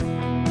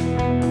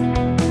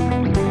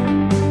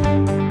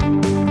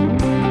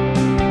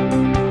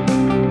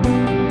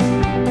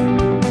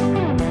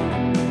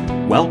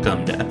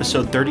Welcome to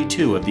episode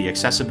 32 of the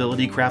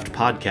Accessibility Craft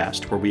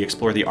Podcast, where we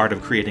explore the art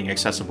of creating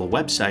accessible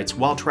websites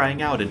while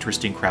trying out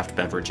interesting craft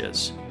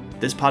beverages.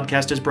 This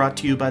podcast is brought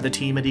to you by the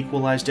team at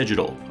Equalize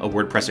Digital, a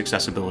WordPress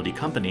accessibility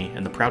company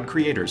and the proud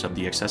creators of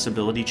the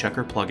Accessibility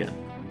Checker plugin.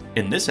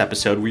 In this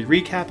episode, we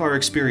recap our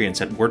experience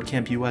at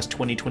WordCamp US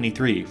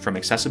 2023, from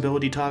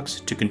accessibility talks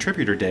to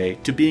contributor day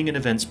to being an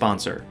event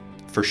sponsor.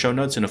 For show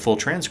notes and a full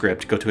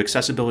transcript, go to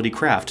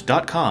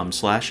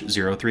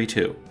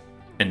accessibilitycraft.com/032.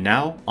 And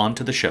now, on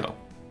to the show.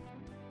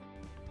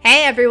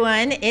 Hey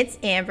everyone, it's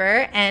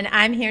Amber, and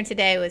I'm here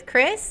today with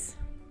Chris.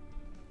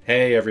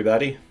 Hey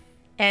everybody.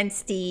 And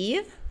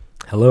Steve.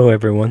 Hello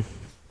everyone.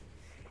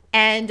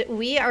 And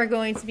we are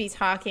going to be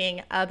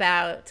talking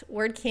about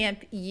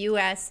WordCamp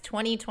US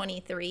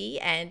 2023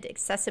 and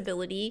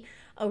accessibility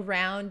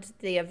around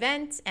the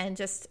event and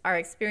just our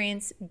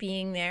experience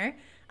being there.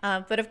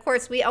 But of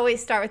course, we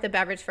always start with the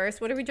beverage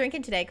first. What are we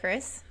drinking today,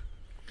 Chris?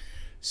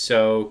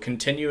 So,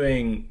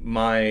 continuing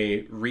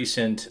my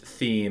recent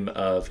theme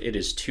of it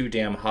is too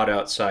damn hot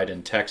outside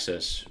in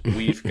Texas,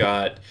 we've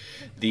got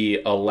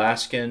the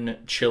Alaskan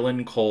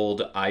Chillin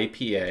Cold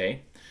IPA,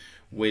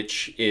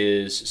 which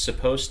is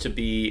supposed to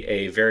be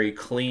a very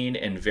clean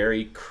and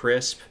very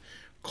crisp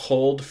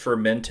cold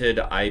fermented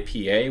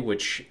IPA,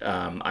 which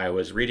I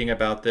was reading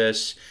about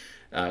this.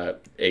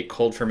 A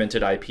cold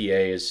fermented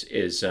IPA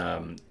is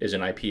an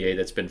IPA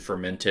that's been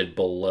fermented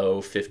below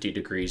 50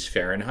 degrees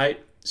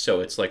Fahrenheit.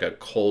 So it's like a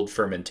cold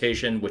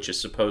fermentation, which is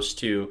supposed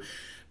to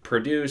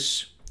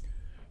produce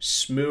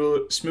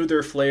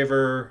smoother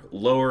flavor,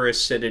 lower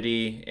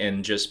acidity,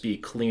 and just be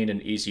clean and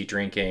easy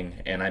drinking.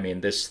 And I mean,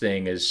 this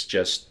thing is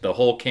just, the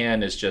whole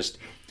can is just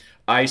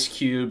ice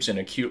cubes and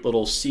a cute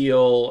little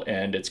seal,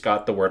 and it's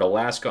got the word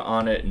Alaska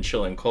on it and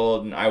chillin'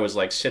 cold. And I was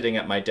like sitting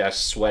at my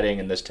desk sweating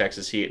in this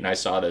Texas heat, and I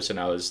saw this and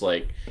I was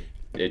like,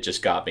 it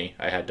just got me.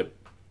 I had to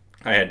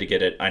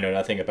get it. I know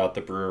nothing about the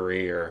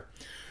brewery or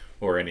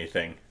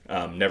anything.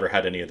 Never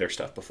had any of their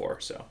stuff before,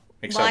 so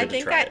excited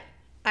to try it.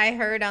 I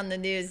heard on the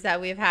news that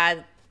we've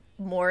had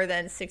more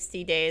than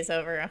 60 days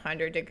over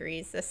 100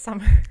 degrees this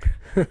summer.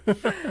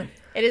 It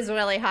is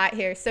really hot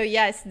here. So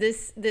yes,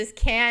 this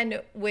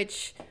can,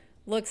 which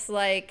looks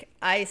like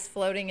ice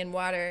floating in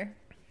water,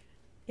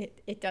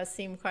 it does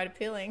seem quite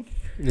appealing.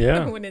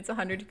 Yeah. When it's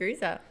 100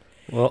 degrees out.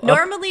 Well,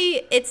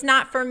 normally it's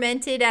not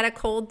fermented at a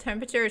cold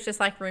temperature. It's just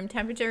like room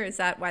temperature. Is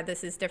that why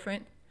this is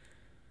different?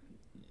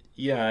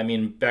 Yeah, I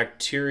mean,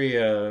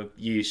 bacteria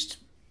yeast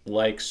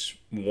likes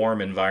warm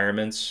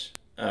environments.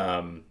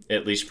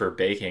 At least for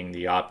baking,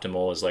 the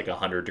optimal is like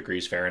 100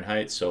 degrees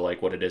Fahrenheit, so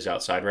like what it is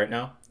outside right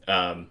now.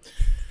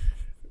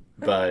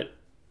 But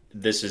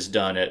this is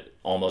done at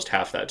almost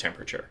half that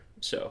temperature.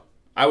 So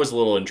I was a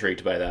little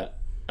intrigued by that.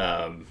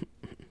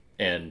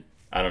 And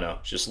I don't know,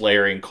 just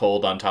layering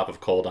cold on top of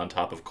cold on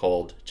top of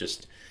cold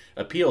just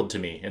appealed to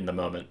me in the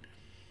moment.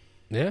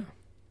 Yeah.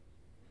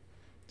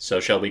 So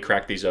shall we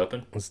crack these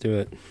open? Let's do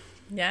it.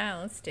 Yeah,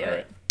 let's do All it.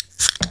 Right.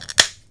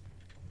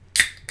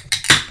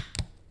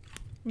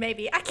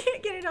 Maybe. I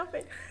can't get it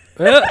open.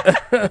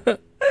 There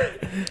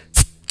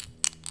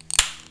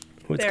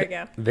we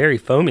go. Very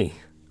foamy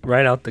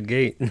right out the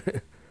gate.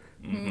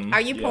 Mm-hmm.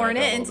 Are you pouring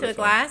it into a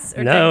glass?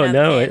 Or No,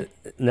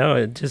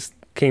 it just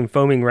came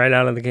foaming right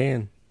out of the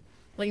can.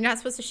 Well, you're not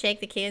supposed to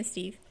shake the can,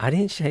 Steve. I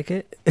didn't shake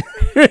it.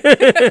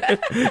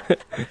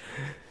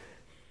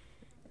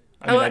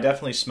 I mean, I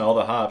definitely smell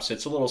the hops.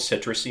 It's a little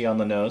citrusy on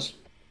the nose.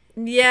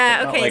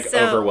 Yeah, Not okay, like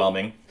so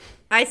overwhelming.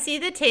 I see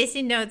the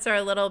tasting notes are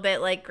a little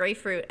bit like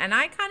grapefruit, and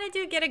I kind of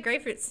do get a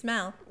grapefruit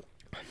smell.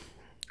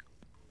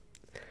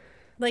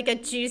 Like a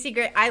juicy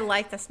grape. I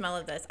like the smell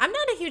of this. I'm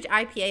not a huge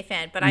IPA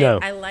fan, but No.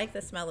 I like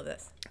the smell of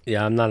this.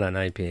 Yeah, I'm not an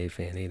IPA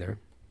fan either.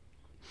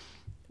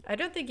 I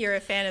don't think you're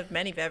a fan of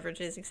many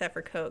beverages except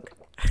for Coke.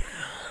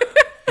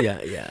 Yeah,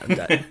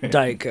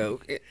 Diet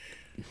Coke.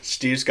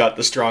 Steve's got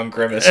the strong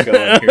grimace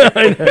going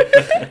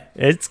here.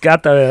 It's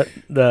got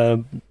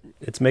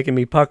it's making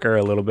me pucker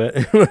a little bit.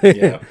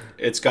 Yeah,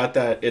 it's got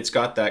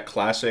that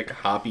classic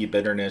hoppy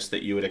bitterness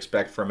that you would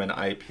expect from an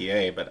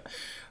IPA. But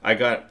I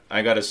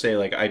gotta say,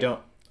 like, I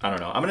don't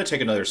know. I'm gonna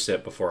take another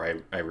sip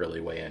before I really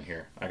weigh in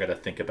here. I gotta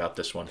think about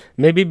this one.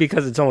 Maybe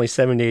because it's only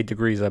 78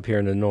 degrees up here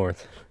in the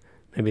north.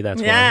 Maybe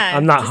that's why.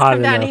 I'm not just hot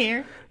come enough. down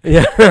here.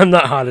 Yeah, I'm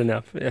not hot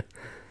enough. Yeah.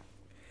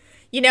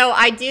 You know,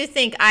 I do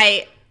think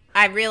I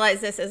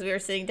realized this as we were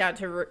sitting down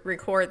to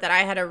record, that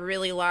I had a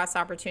really lost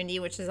opportunity,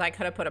 which is I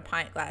could have put a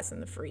pint glass in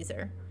the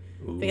freezer.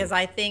 Ooh. Because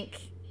I think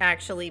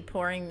actually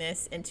pouring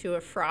this into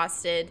a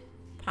frosted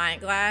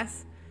pint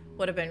glass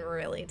would have been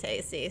really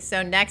tasty.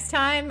 So next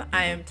time,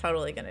 I am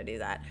totally going to do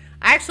that.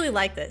 I actually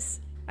like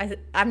this.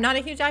 I'm not a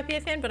huge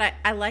IPA fan, but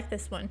I like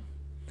this one.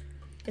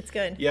 It's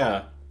good.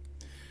 Yeah.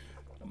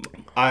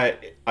 I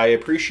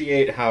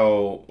appreciate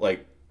how,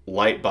 like,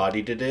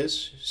 light-bodied it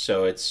is,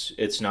 so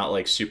it's not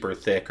like super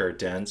thick or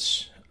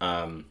dense.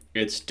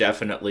 It's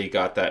definitely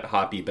got that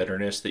hoppy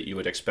bitterness that you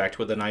would expect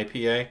with an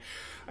IPA.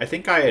 I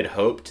think I had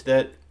hoped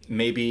that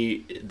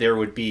maybe there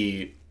would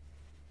be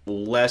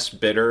less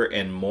bitter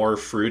and more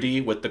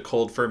fruity with the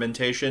cold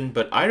fermentation,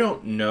 but I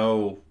don't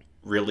know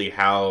really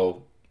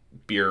how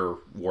beer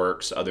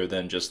works other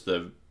than just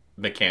the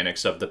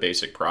mechanics of the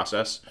basic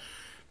process.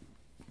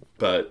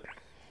 But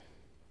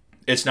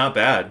it's not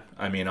bad.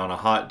 I mean, on a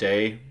hot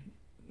day,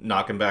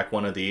 knocking back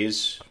one of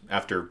these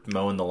after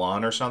mowing the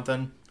lawn or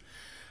something,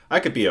 I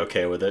could be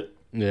okay with it.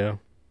 Yeah.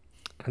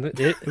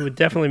 It would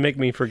definitely make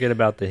me forget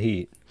about the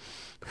heat.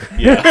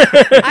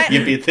 Yeah.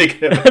 You'd be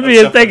thinking about I'd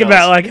be thinking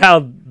about like how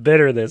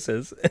bitter this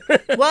is.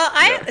 Well,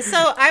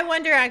 I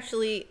wonder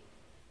actually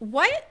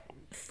what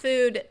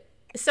food.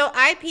 So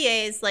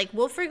IPAs, like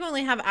we'll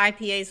frequently have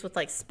IPAs with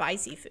like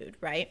spicy food,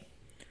 right?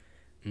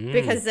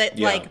 Because it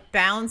like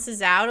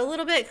balances out a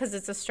little bit because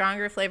it's a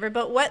stronger flavor.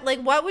 But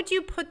what would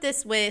you put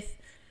this with?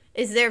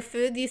 Is there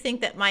food you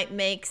think that might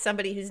make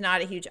somebody who's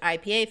not a huge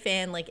IPA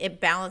fan like it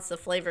balance the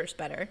flavors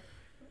better?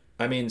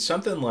 I mean,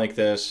 something like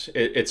this,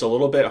 it's a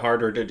little bit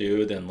harder to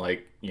do than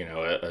like, you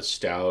know, a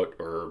stout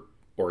or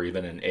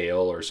even an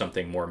ale or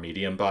something more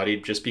medium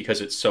bodied, just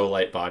because it's so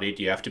light bodied.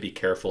 You have to be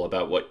careful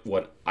about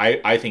what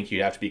I think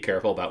you have to be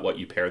careful about what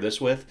you pair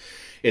this with.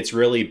 It's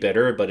really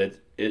bitter, but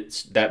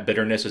it's that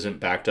bitterness isn't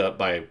backed up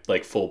by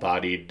like full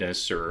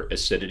bodiedness or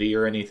acidity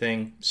or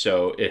anything.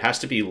 So it has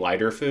to be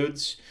lighter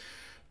foods.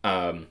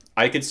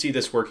 I could see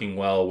this working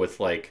well with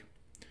like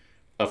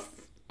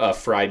a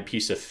fried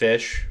piece of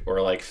fish or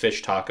like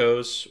fish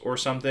tacos or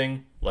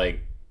something.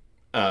 Like,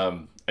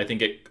 I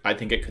think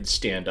it could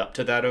stand up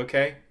to that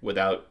okay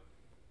without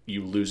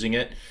you losing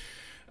it,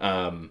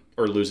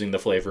 or losing the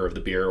flavor of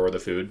the beer or the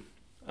food.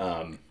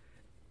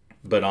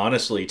 But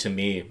honestly, to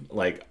me,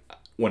 like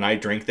when I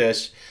drink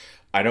this,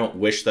 I don't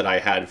wish that I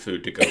had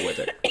food to go with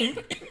it.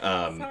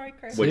 Sorry,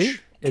 Chris.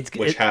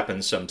 Which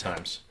happens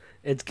sometimes.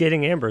 It's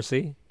getting Amber,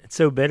 see? It's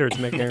so bitter it's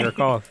making her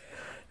cough.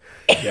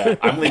 Yeah,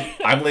 I'm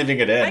leaving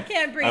it in. I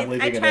can't breathe. I'm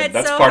leaving I it tried in.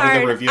 That's so part hard.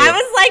 of the review. I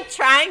was like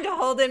trying to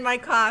hold in my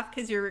cough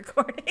because you're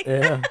recording.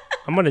 Yeah.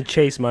 I'm going to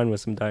chase mine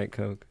with some Diet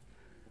Coke.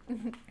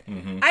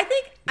 Mm-hmm.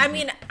 I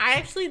mean, I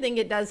actually think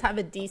it does have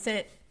a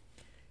decent,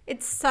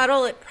 it's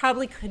subtle. It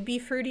probably could be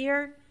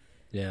fruitier.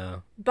 Yeah.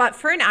 But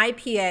for an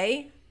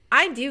IPA,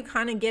 I do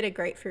kind of get a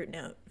grapefruit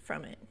note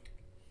from it.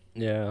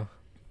 Yeah.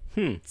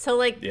 So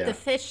the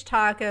fish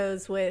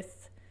tacos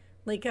with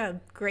like a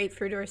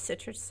grapefruit or a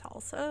citrus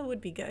salsa would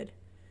be good.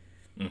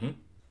 Mm-hmm.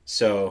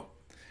 So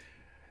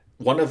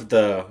one of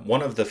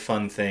the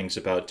fun things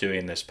about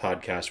doing this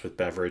podcast with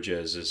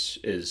beverages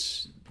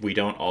is we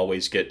don't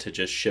always get to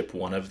just ship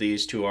one of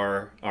these to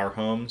our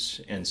homes,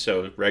 and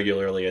so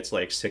regularly it's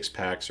like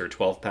 6-packs or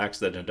 12-packs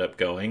that end up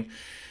going.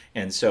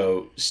 And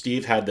so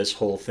Steve had this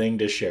whole thing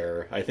to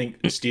share. I think,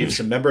 Steve,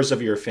 some members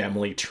of your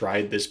family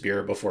tried this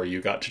beer before you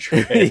got to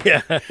try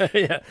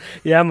it.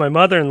 Yeah. My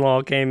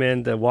mother-in-law came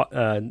in to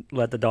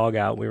let the dog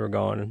out. We were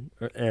gone,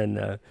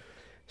 and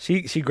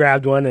she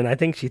grabbed one, and I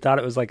think she thought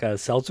it was like a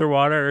seltzer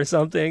water or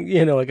something,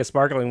 you know, like a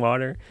sparkling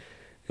water.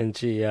 And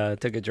she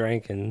took a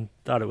drink and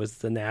thought it was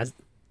the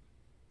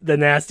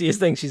nastiest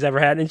thing she's ever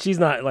had. And she's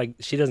not like,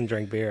 she doesn't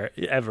drink beer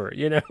ever,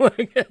 you know.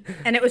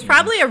 And it was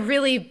probably a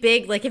really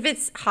big, like if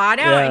it's hot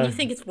out and you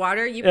think it's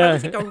water, you probably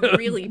take a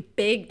really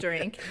big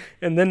drink.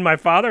 And then my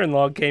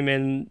father-in-law came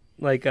in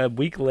like a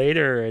week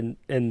later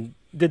and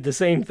did the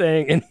same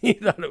thing, and he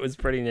thought it was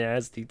pretty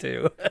nasty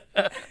too.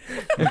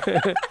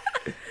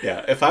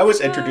 Yeah, if I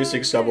was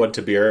introducing someone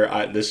to beer,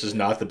 this is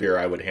not the beer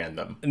I would hand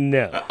them.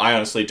 No. I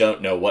honestly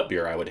don't know what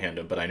beer I would hand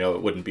them, but I know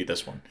it wouldn't be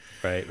this one.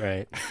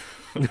 Right.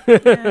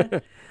 Yeah.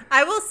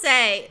 I will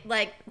say,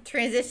 like,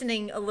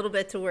 transitioning a little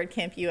bit to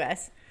WordCamp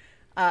US,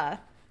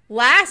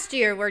 last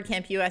year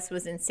WordCamp US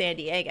was in San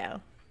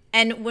Diego.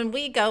 And when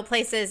we go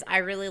places, I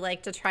really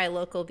like to try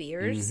local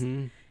beers.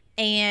 Mm-hmm.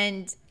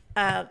 And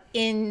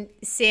in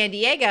San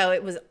Diego,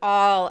 it was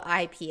all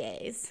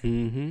IPAs.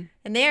 Mm-hmm.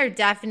 And they are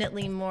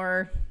definitely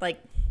more, like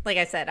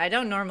I said, I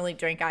don't normally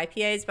drink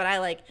IPAs, but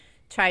I,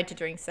 tried to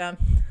drink some.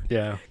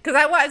 Yeah. Because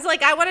I was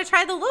like, I want to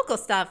try the local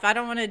stuff. I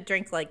don't want to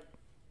drink,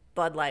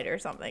 Bud Light or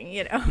something,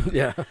 you know?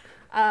 Yeah.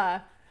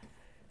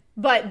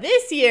 But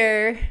this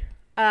year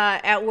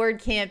at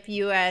WordCamp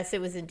US,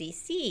 it was in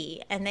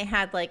DC, and they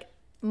had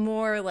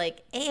more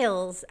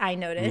ales, I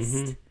noticed.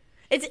 Mm-hmm.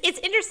 It's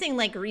interesting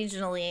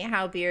regionally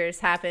how beers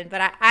happen,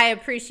 but I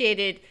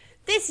appreciated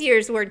this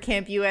year's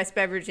WordCamp US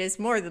beverages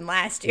more than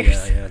last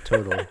year's. Yeah,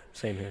 totally.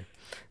 Same here.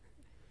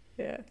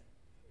 Yeah.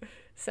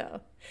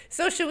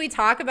 So should we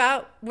talk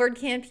about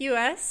WordCamp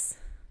US?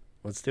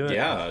 Let's do it.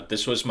 Yeah,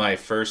 this was my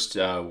first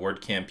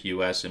WordCamp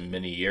US in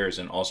many years,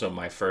 and also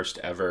my first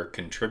ever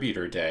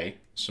contributor day.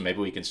 So maybe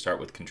we can start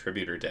with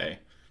contributor day.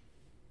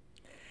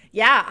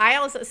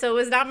 Yeah, so it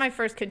was not my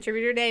first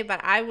contributor day, but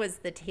I was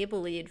the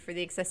table lead for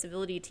the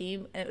accessibility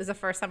team. And it was the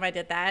first time I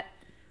did that.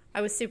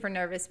 I was super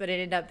nervous, but it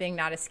ended up being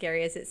not as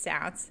scary as it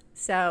sounds.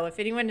 So if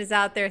anyone is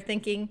out there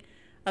thinking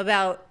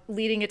about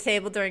leading a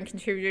table during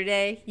contributor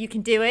day, you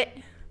can do it.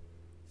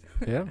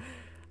 Yeah.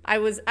 I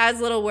was a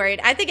little worried.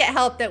 I think it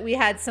helped that we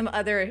had some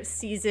other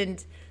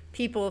seasoned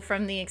people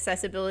from the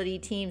accessibility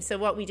team. So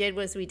what we did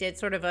was we did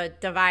sort of a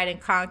divide and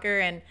conquer,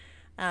 and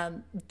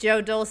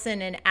Joe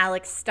Dolson and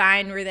Alex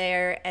Stein were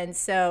there. And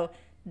so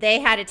they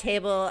had a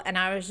table, and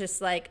I was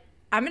just like,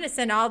 I'm going to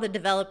send all the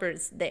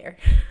developers there.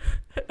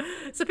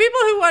 So people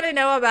who want to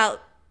know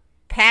about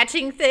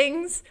patching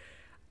things,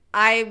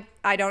 I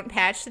don't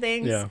patch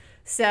things. Yeah.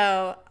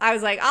 So I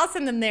was like, I'll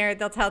send them there.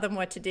 They'll tell them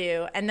what to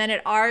do. And then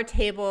at our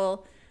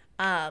table,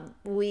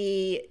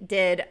 we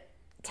did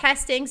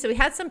testing. So we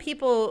had some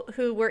people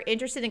who were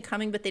interested in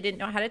coming, but they didn't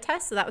know how to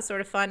test. So that was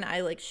sort of fun.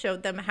 I like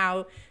showed them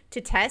how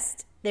to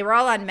test. They were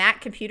all on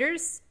Mac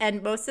computers,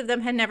 and most of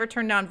them had never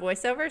turned on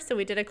VoiceOver. So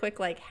we did a quick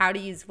like how to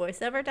use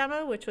VoiceOver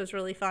demo, which was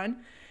really fun.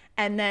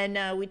 And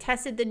then we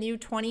tested the new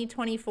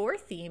 2024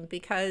 theme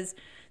because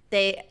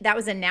that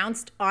was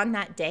announced on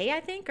that day, I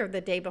think, or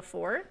the day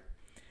before.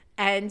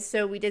 And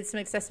so we did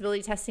some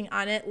accessibility testing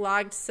on it,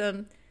 logged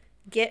some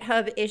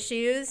GitHub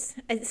issues.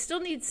 It still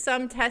needs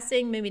some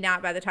testing, maybe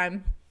not by the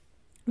time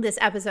this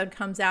episode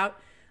comes out.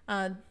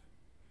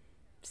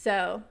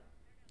 So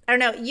I don't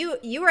know.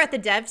 You were at the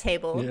dev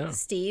table, yeah.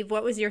 Steve.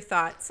 What was your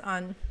thoughts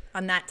on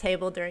that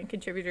table during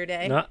Contributor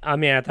Day? No, I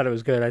mean, I thought it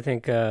was good. I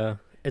think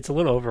it's a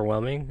little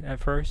overwhelming at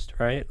first,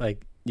 right?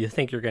 Like you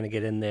think you're going to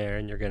get in there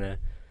and you're going to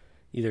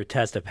either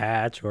test a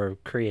patch or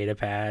create a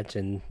patch,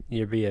 and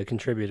you'll be a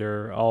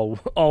contributor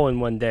all in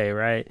one day,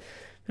 right?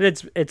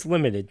 But it's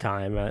limited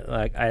time.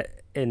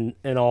 In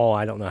all,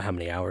 I don't know how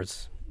many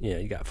hours.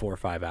 You got 4 or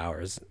 5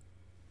 hours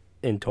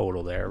in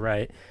total there,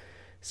 right?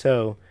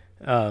 So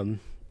at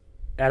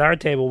our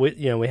table,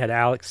 we had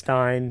Alex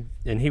Stein,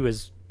 and he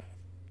was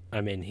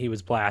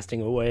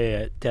blasting away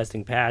at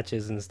testing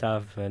patches and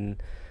stuff, and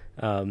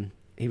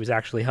he was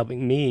actually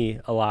helping me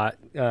a lot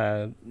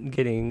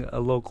getting a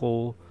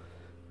local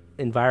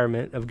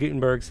environment of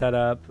Gutenberg set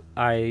up.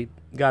 I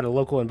got a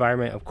local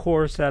environment of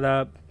Core set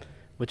up,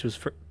 which was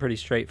pretty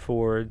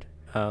straightforward.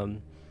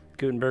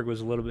 Gutenberg was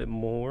a little bit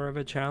more of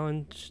a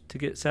challenge to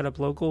get set up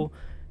local.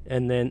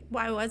 And then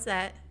why was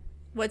that?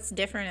 What's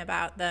different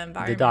about the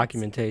environment? The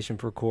documentation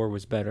for Core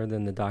was better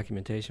than the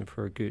documentation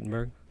for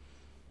Gutenberg.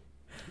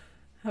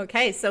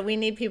 Okay, so we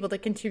need people to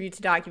contribute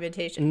to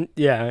documentation.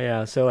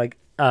 Yeah. So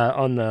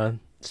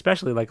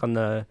especially on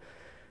the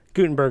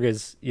Gutenberg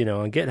is,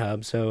 on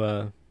GitHub.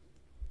 So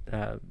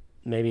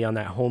maybe on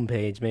that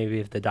homepage, maybe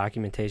if the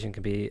documentation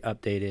could be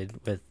updated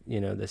with,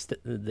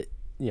 the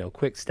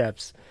quick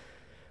steps,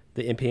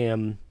 the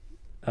npm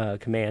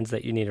commands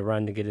that you need to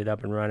run to get it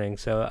up and running.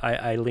 So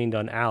I leaned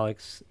on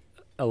Alex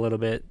a little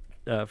bit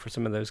for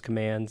some of those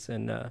commands.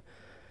 And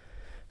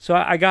so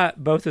I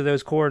got both of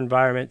those core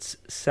environments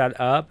set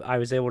up. I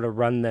was able to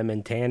run them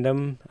in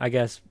tandem. I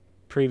guess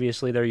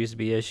previously there used to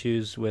be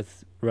issues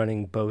with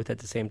running both at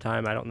the same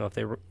time. I don't know if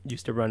they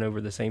used to run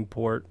over the same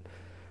port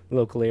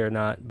locally or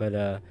not.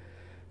 But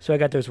so I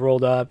got those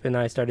rolled up, and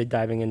I started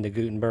diving into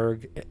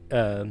Gutenberg.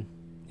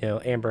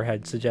 Amber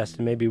had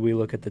suggested maybe we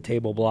look at the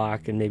table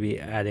block and maybe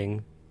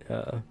adding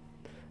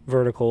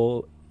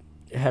vertical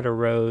header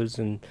rows,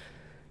 and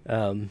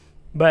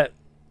but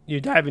you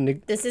dive into.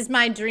 This is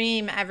my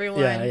dream,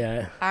 everyone.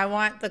 Yeah. I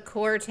want the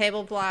core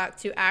table block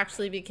to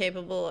actually be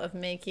capable of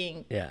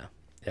making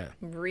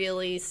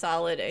really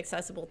solid,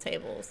 accessible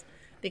tables.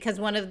 Because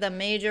one of the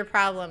major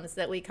problems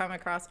that we come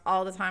across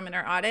all the time in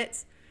our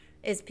audits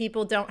is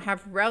people don't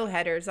have row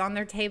headers on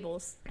their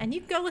tables. And you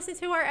can go listen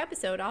to our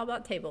episode all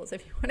about tables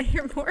if you want to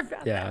hear more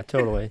about that. Yeah,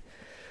 totally.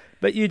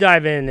 But you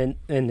dive in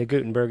the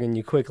Gutenberg, and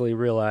you quickly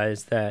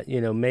realize that,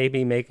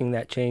 maybe making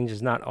that change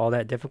is not all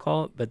that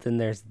difficult, but then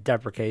there's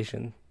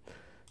deprecation.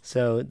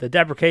 So the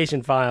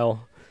deprecation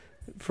file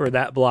for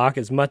that block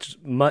is much,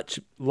 much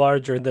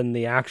larger than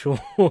the actual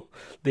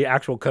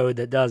code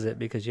that does it,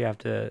 because you have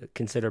to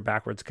consider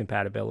backwards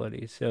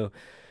compatibility. So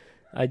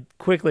I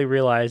quickly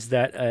realized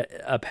that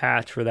a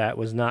patch for that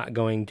was not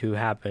going to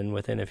happen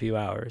within a few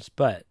hours.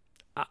 But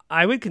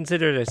I would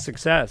consider it a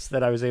success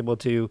that I was able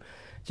to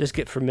just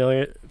get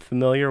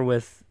familiar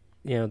with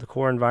the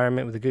core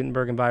environment, with the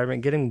Gutenberg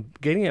environment,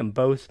 getting them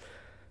both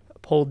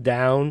pulled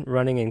down,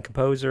 running in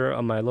Composer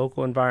on my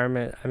local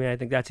environment. I mean, I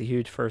think that's a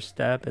huge first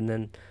step. And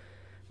then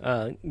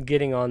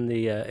getting on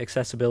the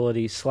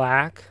accessibility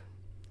Slack,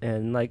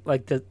 and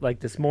like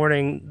this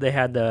morning they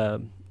had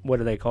the, what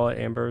do they call it,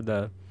 Amber?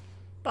 The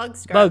Bug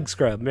Scrub. Bug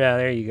Scrub. Yeah,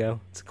 there you go.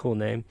 It's a cool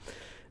name.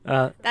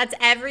 That's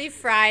every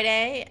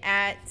Friday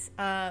at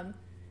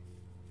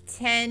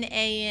 10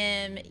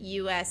 a.m.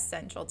 U.S.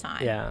 Central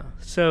Time. Yeah.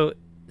 So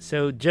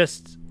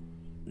just,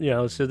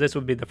 so this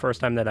would be the first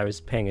time that I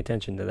was paying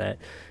attention to that.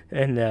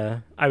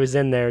 And I was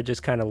in there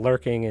just kind of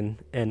lurking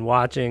and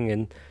watching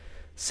and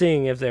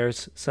seeing if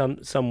there's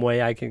some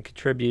way I can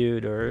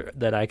contribute, or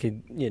that I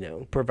could,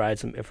 provide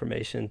some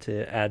information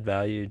to add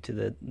value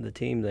to the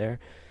team there.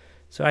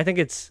 So I think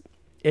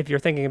if you're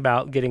thinking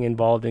about getting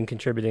involved in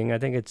contributing, I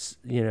think it's,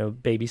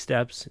 baby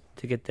steps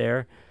to get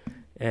there.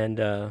 And,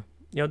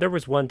 there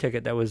was one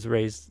ticket that was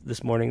raised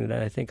this morning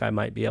that I think I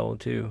might be able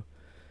to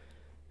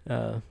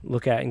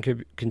look at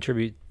and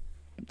contribute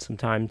some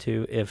time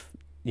to if,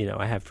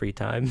 I have free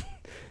time.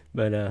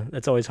 But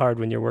that's always hard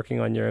when you're working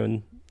on your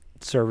own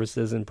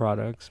services and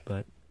products.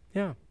 But,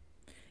 yeah.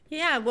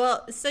 Yeah,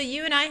 well, so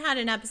you and I had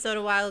an episode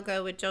a while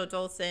ago with Joe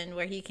Dolson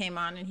where he came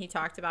on and he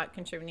talked about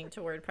contributing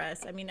to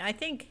WordPress. I mean, I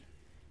think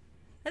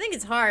I think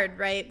it's hard,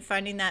 right?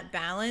 Finding that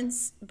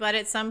balance. But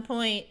at some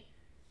point,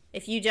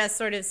 if you just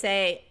sort of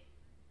say,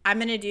 I'm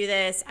going to do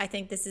this, I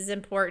think this is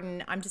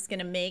important, I'm just going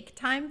to make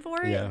time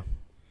for it. Yeah.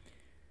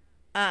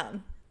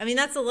 I mean,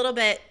 that's a little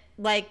bit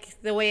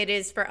like the way it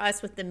is for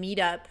us with the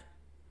meetup.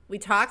 We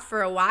talked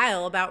for a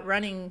while about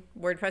running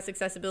WordPress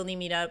accessibility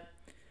meetup,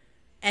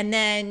 and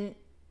then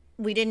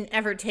we didn't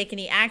ever take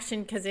any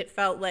action because it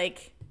felt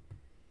like,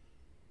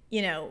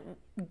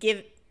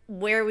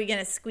 where are we going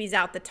to squeeze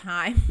out the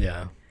time?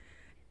 Yeah.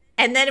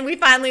 And then we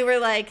finally were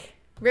like,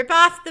 rip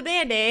off the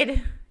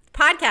Band-Aid.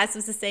 Podcast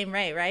was the same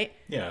way, right?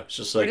 Yeah, it's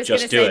just like, we're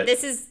just do it.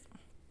 This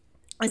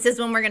is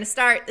when we're going to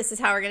start. This is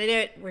how we're going to do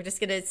it. We're just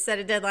going to set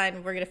a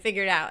deadline. We're going to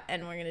figure it out,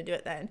 and we're going to do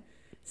it then.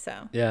 So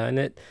yeah, and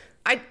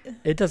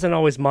it doesn't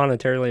always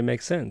monetarily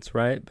make sense,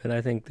 right? But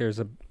I think there's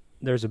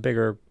a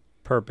bigger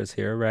purpose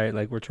here, right?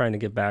 Like, we're trying to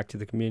give back to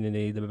the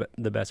community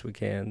the best we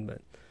can.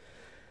 But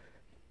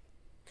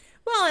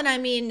well, and I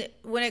mean,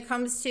 when it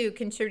comes to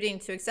contributing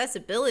to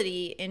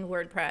accessibility in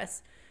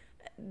WordPress,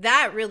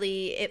 that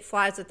really, it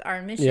flies with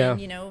our mission.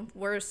 Yeah.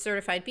 We're a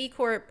certified B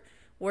Corp.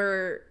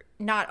 We're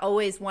not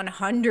always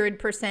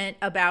 100%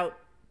 about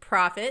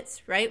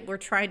profits, right? We're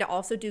trying to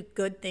also do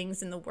good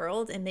things in the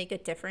world and make a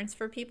difference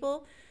for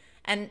people.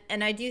 And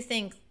I do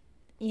think,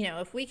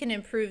 if we can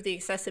improve the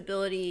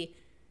accessibility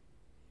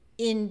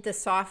in the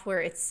software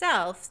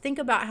itself, think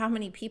about how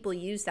many people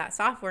use that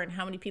software and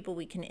how many people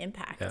we can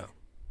impact. yeah.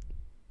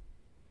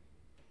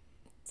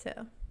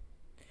 So,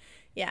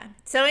 yeah.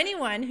 So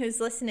anyone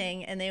who's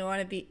listening and they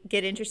want to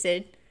get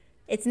interested,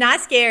 it's not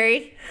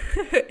scary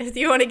if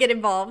you want to get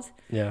involved.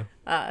 Yeah.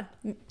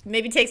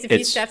 Maybe takes a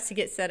few steps to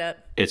get set up.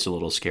 It's a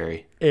little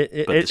scary. But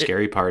the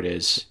scary part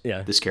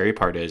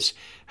is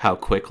how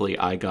quickly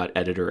I got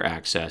editor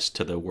access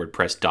to the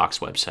WordPress docs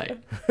website.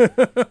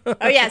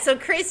 Oh yeah. So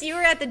Chris, you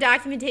were at the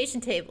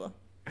documentation table.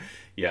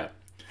 Yeah.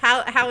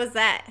 How was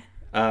that?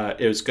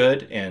 It was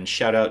good, and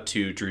shout out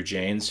to Drew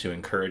Janes, who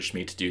encouraged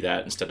me to do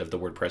that instead of the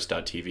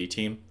WordPress.tv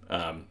team.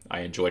 I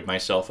enjoyed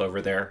myself over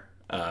there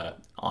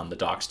on the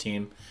docs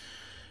team.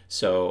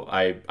 So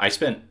I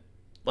spent,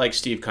 like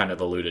Steve kind of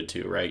alluded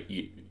to, right?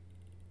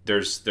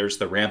 There's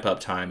the ramp up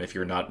time if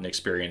you're not an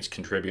experienced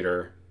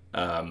contributor,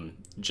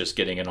 just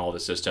getting in all the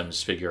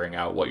systems, figuring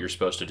out what you're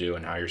supposed to do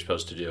and how you're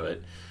supposed to do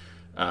it,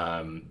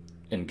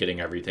 and getting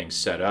everything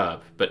set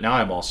up. But now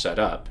I'm all set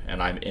up,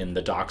 and I'm in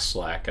the docs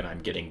Slack, and I'm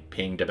getting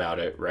pinged about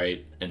it,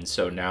 right? And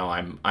so now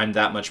I'm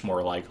that much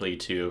more likely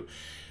to,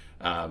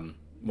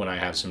 when I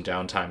have some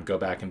downtime, go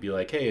back and be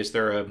like, hey, is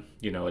there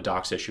a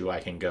docs issue I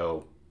can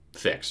go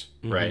fix,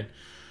 right?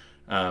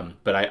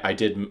 But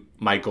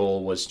my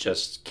goal was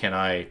just, can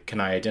I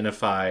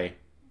identify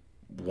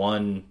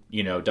one,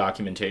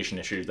 documentation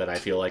issue that I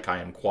feel like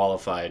I am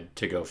qualified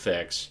to go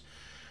fix?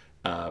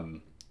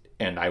 And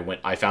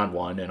I found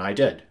one, and I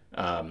did.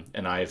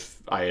 And I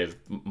have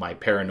my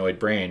paranoid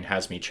brain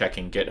has me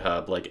checking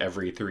GitHub like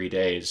every 3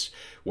 days,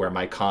 where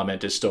my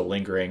comment is still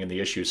lingering and the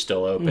issue is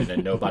still open,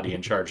 and nobody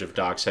in charge of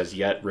docs has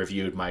yet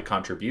reviewed my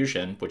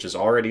contribution, which is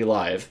already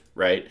live,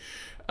 right?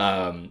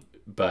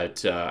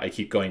 But I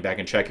keep going back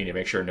and checking to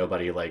make sure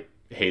nobody like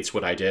hates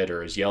what I did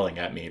or is yelling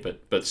at me.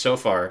 But so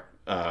far,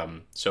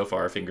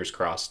 fingers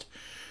crossed,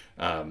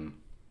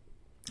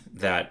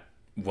 that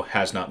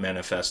has not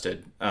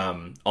manifested.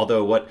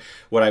 Although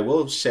what I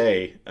will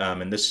say,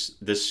 and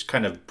this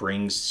kind of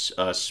brings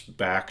us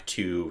back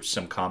to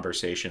some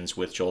conversations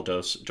with Joel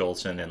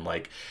Jolson and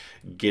like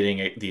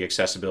getting the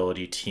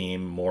accessibility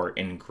team more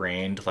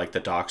ingrained like the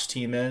docs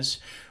team is.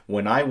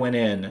 When I went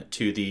in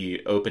to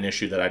the open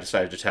issue that I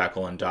decided to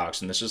tackle in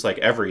docs, and this is like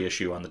every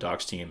issue on the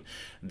docs team,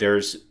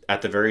 there's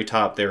at the very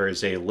top, there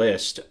is a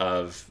list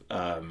of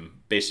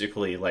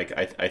basically like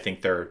I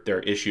think they're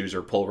issues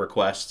or pull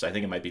requests. I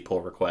think it might be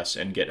pull requests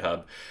in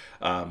GitHub,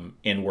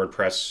 in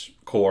WordPress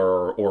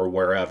core or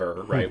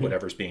wherever, right?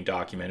 Whatever's being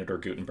documented, or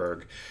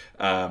Gutenberg.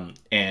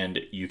 And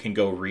you can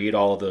go read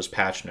all of those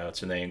patch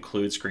notes, and they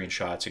include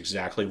screenshots,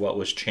 exactly what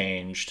was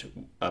changed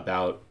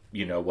about,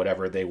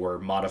 whatever they were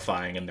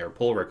modifying in their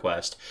pull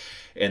request.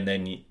 And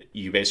then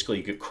you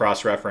basically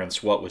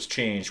cross-reference what was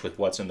changed with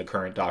what's in the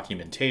current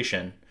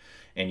documentation,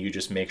 and you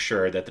just make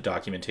sure that the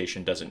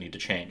documentation doesn't need to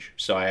change.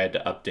 So I had to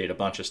update a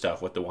bunch of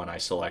stuff with the one I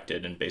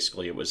selected, and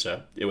basically it was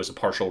a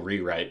partial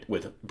rewrite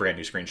with brand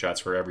new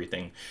screenshots for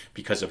everything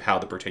because of how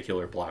the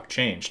particular block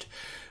changed.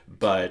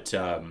 But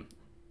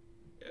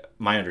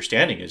my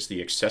understanding is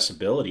the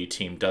accessibility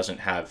team doesn't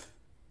have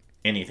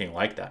anything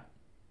like that.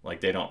 Like,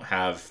 they don't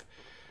have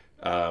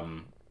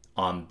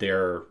on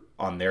their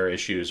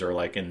issues, or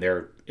like in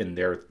their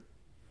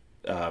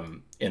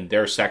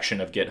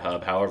section of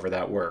GitHub, however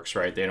that works,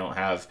 right? They don't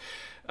have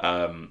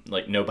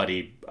like,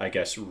 nobody, I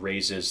guess,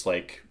 raises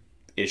like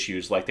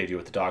issues like they do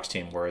with the docs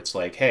team, where it's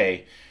like,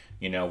 hey,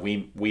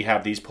 we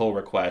have these pull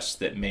requests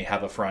that may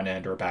have a front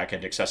end or back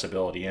end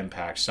accessibility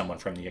impact. Someone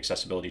from the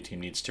accessibility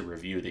team needs to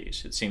review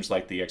these. It seems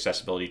like the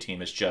accessibility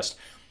team is just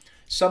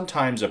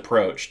sometimes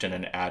approached in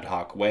an ad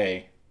hoc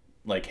way,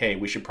 like, hey,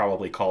 we should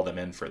probably call them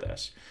in for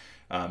this.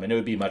 And it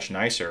would be much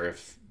nicer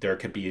if there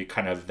could be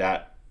kind of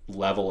that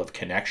level of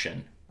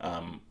connection,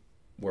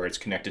 where it's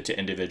connected to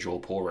individual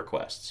pull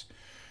requests.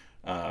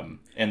 And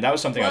that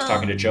was something I was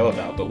talking to Joe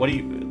about. But what do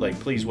you like?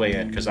 Please weigh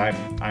in, because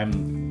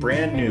I'm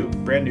brand new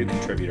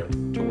contributor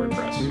to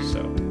WordPress.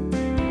 So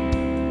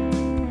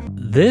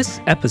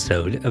this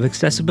episode of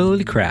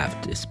Accessibility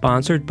Craft is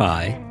sponsored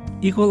by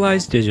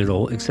Equalize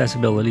Digital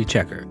Accessibility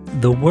Checker,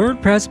 the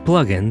WordPress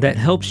plugin that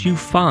helps you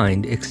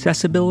find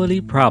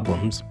accessibility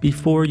problems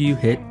before you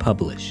hit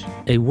publish.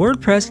 A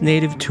WordPress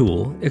native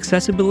tool,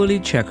 Accessibility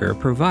Checker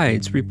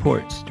provides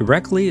reports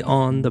directly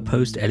on the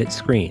post edit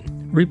screen.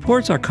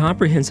 Reports are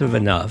comprehensive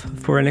enough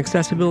for an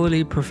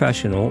accessibility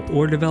professional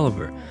or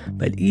developer,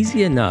 but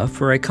easy enough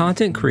for a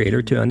content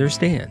creator to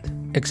understand.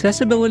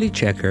 Accessibility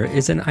Checker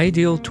is an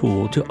ideal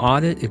tool to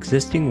audit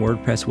existing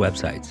WordPress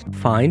websites,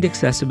 find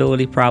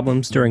accessibility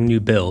problems during new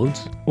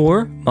builds,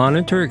 or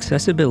monitor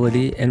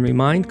accessibility and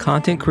remind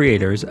content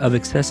creators of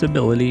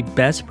accessibility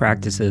best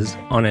practices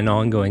on an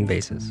ongoing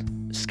basis.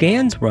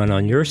 Scans run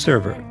on your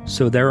server,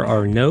 so there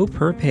are no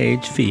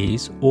per-page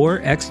fees or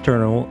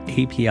external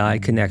API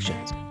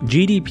connections.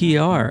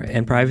 GDPR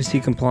and privacy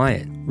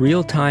compliant,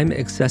 real-time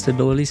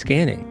accessibility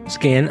scanning.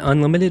 Scan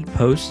unlimited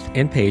posts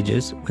and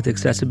pages with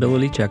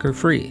Accessibility Checker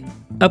free.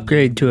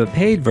 Upgrade to a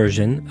paid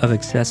version of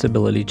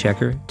Accessibility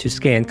Checker to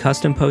scan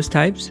custom post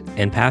types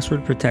and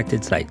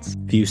password-protected sites.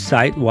 View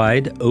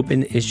site-wide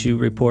open issue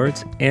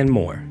reports and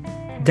more.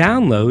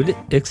 Download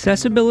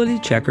Accessibility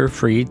Checker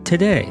free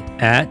today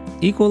at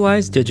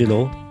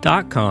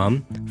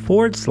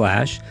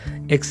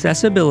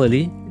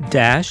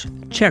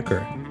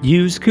equalizedigital.com/accessibility-checker.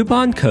 Use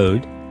coupon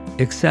code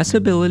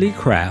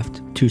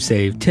AccessibilityCraft to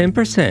save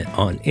 10%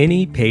 on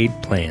any paid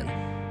plan.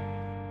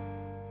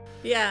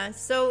 Yeah,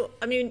 so,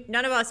 I mean,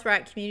 none of us were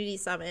at Community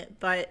Summit,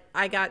 but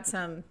I got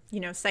some,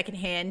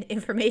 secondhand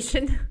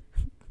information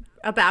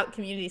about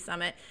Community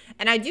Summit.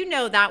 And I do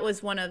know that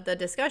was one of the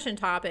discussion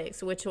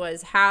topics, which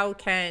was how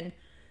can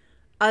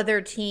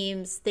other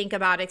teams think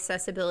about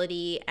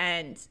accessibility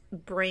and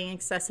bring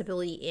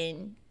accessibility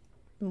in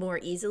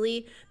more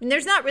easily. I mean,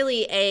 there's not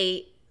really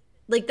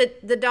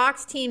the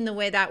docs team, the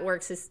way that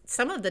works is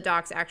some of the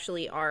docs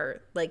actually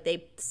are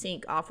they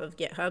sync off of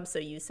GitHub. So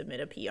you submit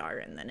a PR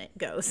and then it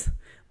goes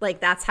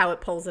that's how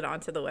it pulls it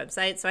onto the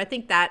website. So I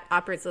think that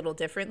operates a little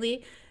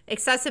differently.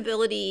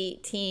 Accessibility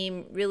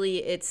team,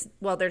 really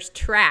there's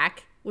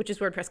Track, which is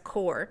WordPress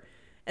core.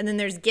 And then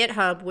there's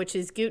GitHub, which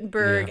is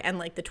Gutenberg. Yeah.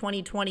 And the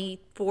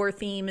 2024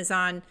 theme is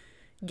on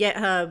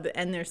GitHub.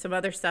 And there's some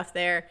other stuff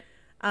there.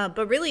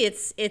 But really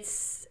it's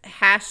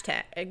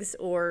hashtags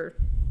or,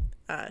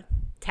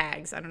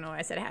 tags. I don't know why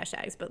I said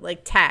hashtags, but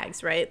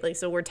tags, right?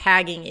 So we're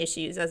tagging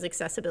issues as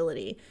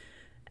accessibility.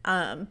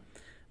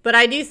 But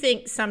I do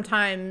think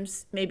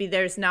sometimes maybe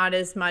there's not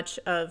as much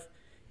of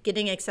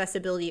getting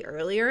accessibility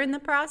earlier in the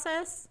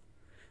process.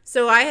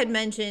 So I had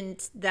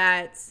mentioned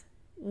that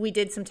we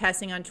did some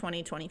testing on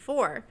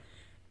 2024.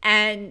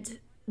 And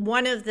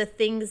one of the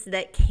things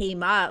that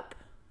came up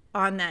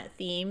on that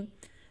theme,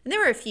 and there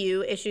were a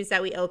few issues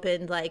that we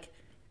opened,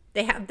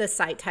 they have the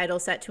site title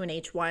set to an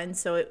H1,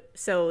 so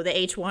the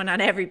H1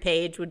 on every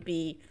page would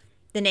be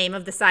the name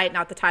of the site,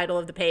 not the title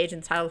of the page,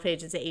 and the title of the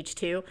page is the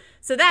H2.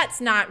 So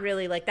that's not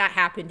really that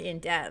happened in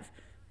dev.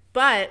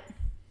 But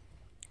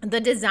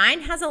the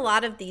design has a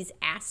lot of these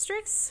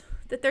asterisks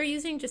that they're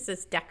using just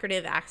as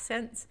decorative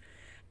accents,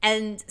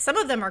 and some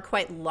of them are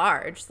quite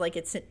large.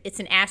 It's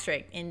an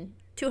asterisk in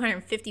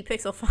 250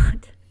 pixel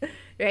font,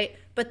 right?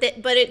 But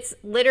it's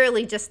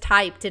literally just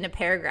typed in a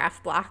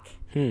paragraph block.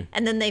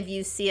 And then they've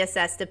used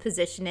CSS to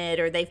position it,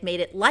 or they've made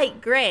it light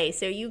gray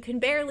so you can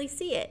barely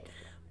see it.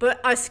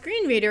 But a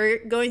screen reader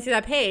going through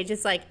that page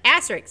is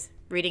asterisk,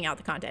 reading out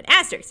the content,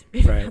 asterisk,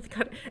 reading out the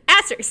content,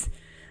 asterisk.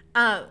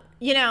 And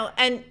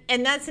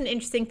that's an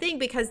interesting thing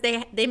because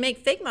they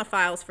make Figma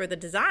files for the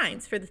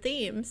designs, for the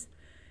themes.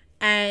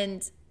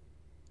 And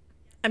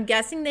I'm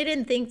guessing they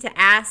didn't think to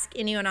ask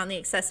anyone on the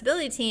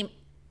accessibility team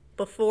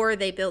before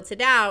they built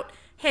it out,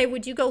 hey,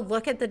 would you go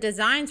look at the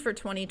designs for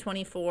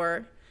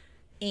 2024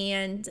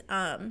 and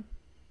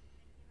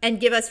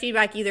give us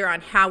feedback either on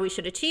how we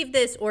should achieve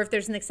this or if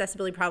there's an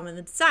accessibility problem in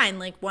the design.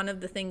 One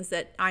of the things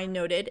that I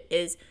noted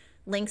is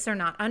links are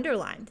not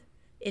underlined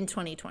in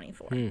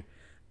 2024.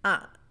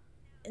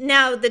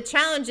 Now, the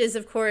challenge is,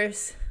 of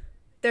course,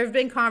 there have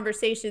been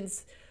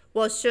conversations,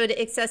 well, should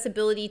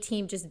accessibility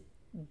team just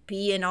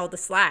be in all the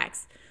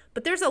Slacks?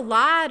 But there's a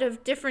lot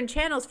of different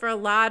channels for a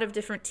lot of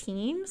different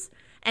teams.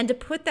 And to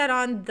put that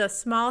on the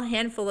small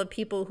handful of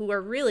people who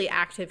are really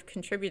active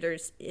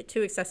contributors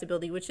to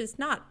accessibility, which is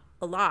not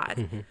a lot.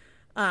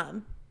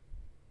 I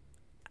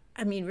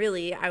mean,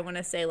 really, I want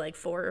to say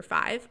 4 or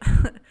 5.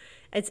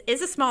 It's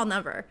a small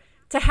number.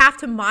 To have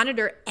to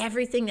monitor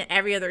everything that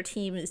every other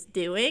team is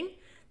doing,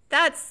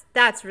 that's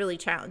really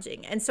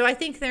challenging. And so I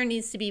think there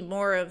needs to be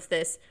more of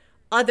this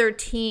other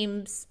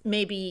teams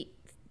maybe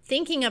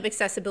thinking of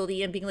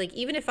accessibility and being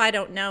even if I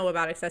don't know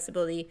about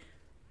accessibility,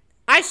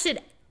 I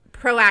should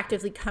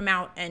proactively come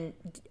out and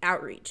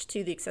outreach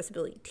to the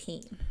accessibility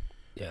team.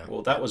 Yeah.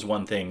 Well, that was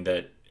one thing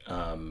that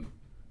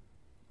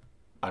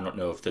I don't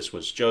know if this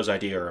was Joe's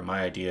idea or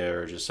my idea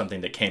or just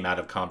something that came out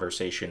of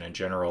conversation in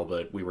general,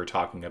 but we were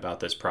talking about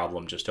this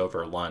problem just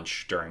over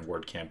lunch during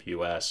WordCamp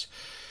US.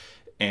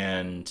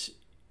 And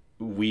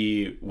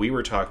we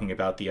were talking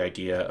about the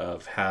idea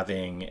of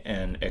having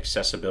an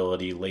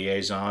accessibility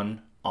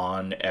liaison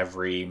on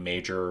every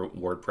major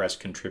WordPress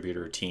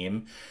contributor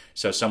team.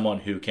 So someone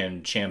who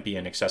can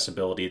champion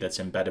accessibility that's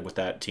embedded with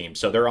that team.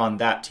 So they're on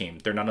that team.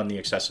 They're not on the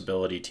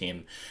accessibility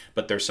team,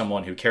 but there's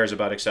someone who cares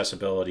about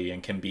accessibility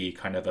and can be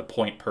kind of a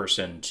point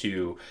person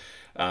to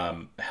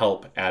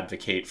help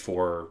advocate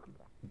for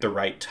the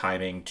right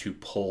timing to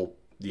pull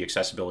the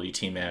accessibility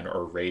team in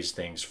or raise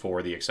things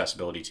for the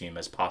accessibility team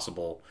as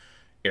possible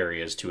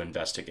areas to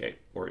investigate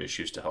or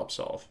issues to help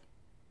solve.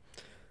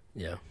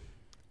 Yeah.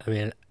 I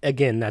mean,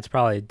 again, that's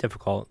probably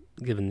difficult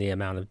given the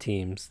amount of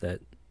teams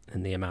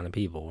and the amount of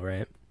people,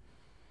 right?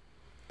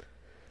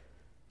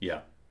 Yeah.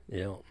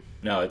 Yeah.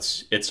 No,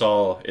 it's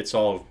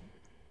all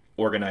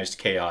organized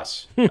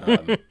chaos.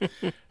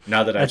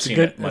 Now that I've seen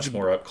it much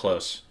more up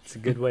close. It's a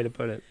good way to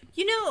put it.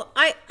 You know,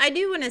 I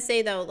do want to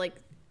say though, like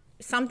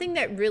something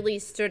that really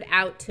stood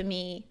out to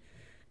me,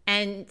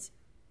 and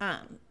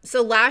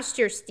so last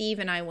year Steve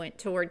and I went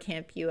to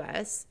WordCamp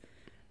US.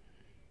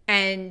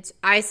 And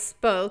I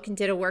spoke and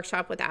did a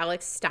workshop with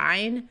Alex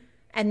Stein,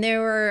 and there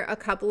were a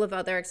couple of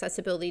other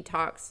accessibility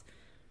talks.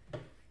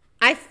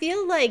 I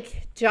feel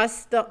like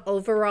just the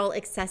overall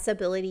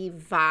accessibility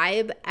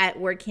vibe at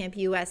WordCamp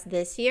US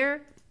this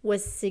year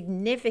was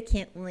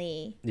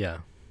significantly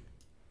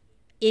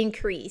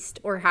increased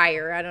or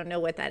higher. I don't know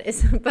what that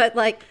is, but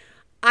like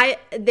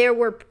there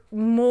were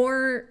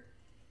more,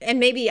 and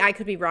maybe I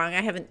could be wrong.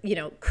 I haven't,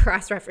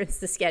 cross-referenced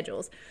the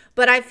schedules,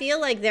 but I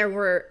feel like there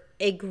were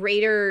a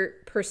greater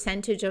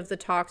percentage of the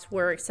talks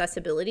were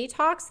accessibility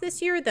talks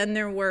this year than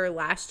there were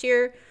last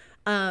year.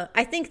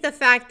 I think the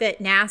fact that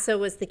NASA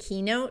was the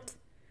keynote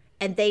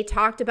and they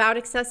talked about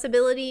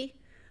accessibility,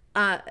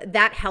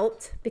 that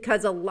helped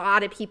because a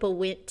lot of people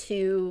went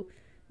to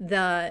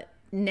the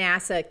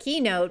NASA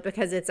keynote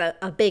because it's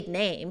a big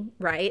name,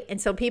 right? And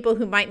so people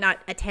who might not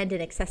attend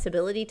an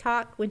accessibility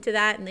talk went to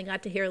that and they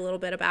got to hear a little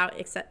bit about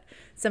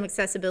some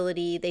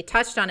accessibility. They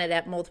touched on it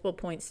at multiple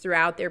points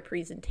throughout their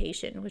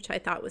presentation, which I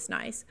thought was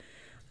nice.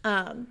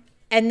 And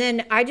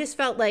then I just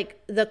felt like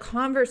the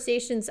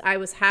conversations I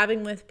was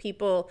having with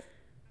people,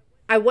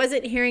 I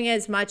wasn't hearing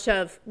as much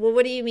of, well,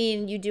 what do you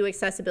mean you do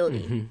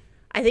accessibility? Mm-hmm.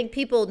 I think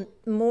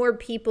more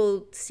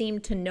people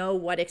seemed to know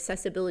what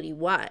accessibility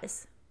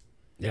was.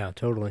 Yeah,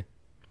 totally.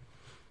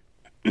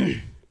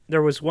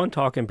 There was one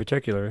talk in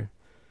particular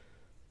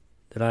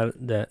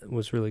that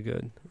was really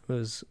good. It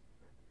was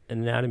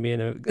anatomy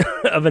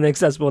of an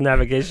accessible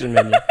navigation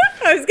menu.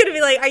 I was gonna be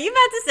like, "Are you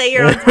about to say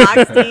your own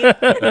talk,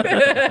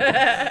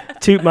 Steve?"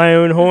 Toot my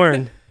own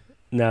horn.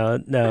 No.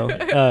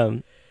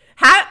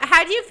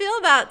 How do you feel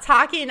about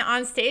talking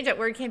on stage at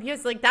WordCamp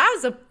US? Like that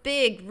was a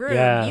big room.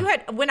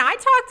 Yeah. When I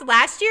talked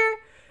last year.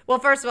 Well,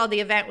 first of all,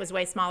 the event was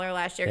way smaller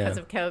last year because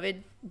of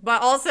COVID.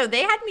 But also,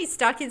 they had me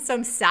stuck in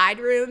some side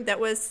room that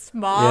was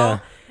small. Yeah.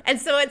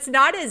 And so it's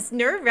not as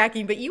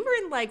nerve-wracking, but you were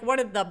in, like, one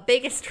of the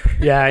biggest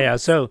rooms. Yeah.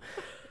 So,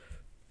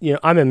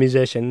 I'm a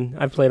musician.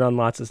 I've played on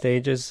lots of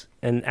stages.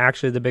 And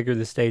actually, the bigger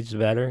the stage, the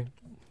better,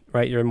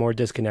 right? You're more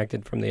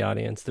disconnected from the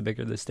audience, the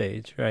bigger the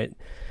stage, right?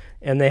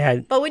 And they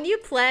had... But when you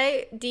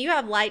play, do you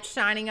have light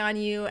shining on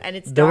you and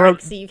it's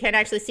dark so you can't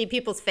actually see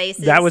people's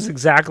faces? That was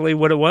exactly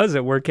what it was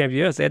at WordCamp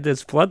US. They had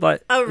this floodlight.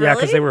 Oh, really? Yeah,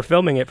 because they were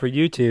filming it for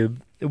YouTube.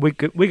 We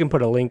can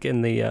put a link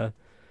in the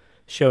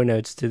show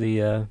notes to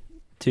the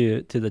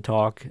to the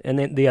talk. And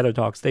then the other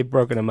talks, they've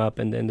broken them up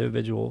into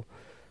individual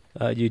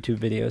YouTube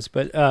videos.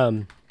 But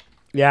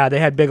they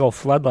had big old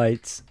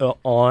floodlights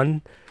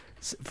on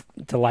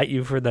to light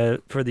you for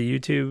the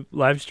YouTube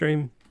live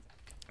stream.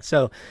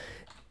 So...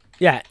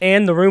 Yeah,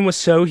 and the room was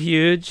so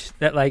huge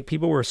that, like,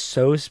 people were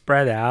so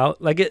spread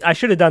out. Like, I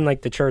should have done,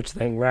 like, the church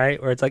thing,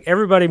 right? Where it's like,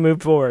 everybody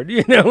move forward,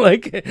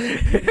 like,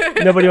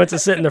 nobody wants to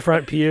sit in the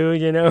front pew,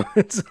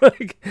 It's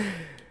like,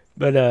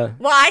 but,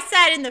 Well, I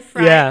sat in the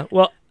front. Yeah,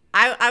 well.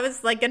 I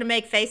was, like, going to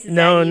make faces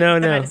No.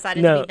 I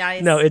decided to be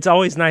nice. No, it's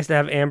always nice to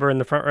have Amber in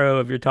the front row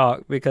of your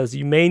talk because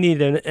you may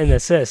need an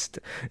assist.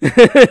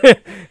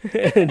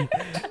 and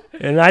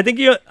I think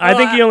you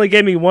only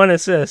gave me one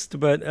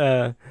assist, but,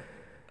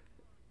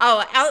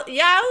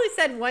 I only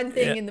said one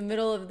thing in the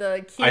middle of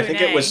the Q&A. I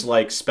think it was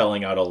like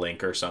spelling out a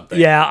link or something.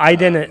 Yeah, I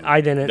didn't.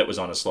 That was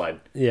on a slide.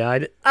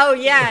 Yeah, Oh,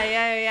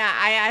 yeah.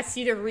 I asked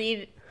you to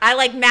read. I,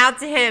 like, mouthed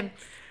to him,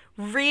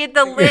 read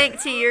the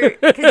link to your,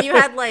 because you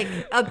had, like,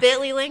 a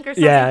bit.ly link or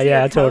something to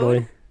your code,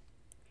 totally.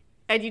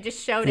 And you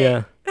just showed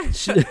it.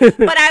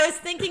 But I was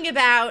thinking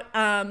about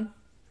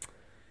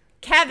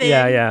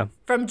Kevin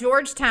from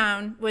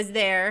Georgetown was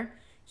there.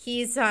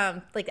 He's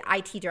like the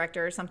IT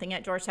director or something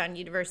at Georgetown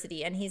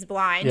University, and he's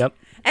blind. Yep.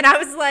 And I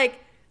was like,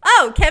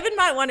 oh, Kevin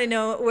might want to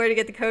know where to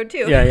get the code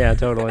too. Yeah,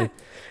 totally.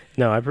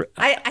 No,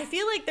 I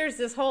feel like there's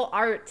this whole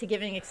art to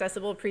giving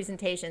accessible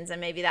presentations,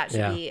 and maybe that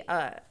should be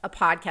a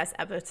podcast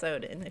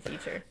episode in the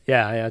future.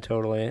 Yeah,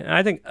 totally. And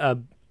I think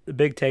the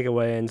big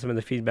takeaway and some of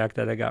the feedback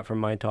that I got from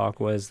my talk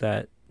was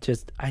that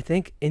just I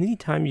think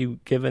anytime you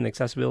give an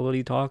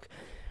accessibility talk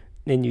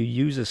and you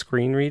use a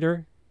screen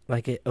reader,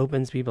 like it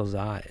opens people's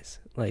eyes.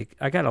 Like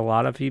I got a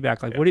lot of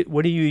feedback, like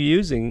what are you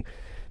using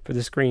for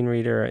the screen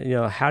reader? You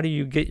know, how do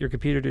you get your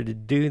computer to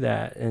do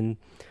that? And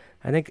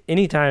I think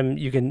anytime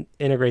you can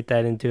integrate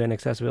that into an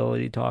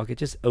accessibility talk, it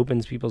just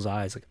opens people's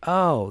eyes. Like,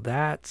 oh,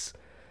 that's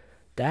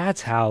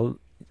how,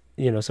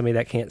 you know, somebody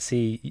that can't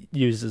see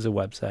uses a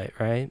website,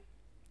 right?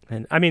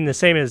 And I mean, the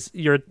same as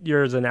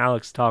yours and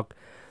Alex talk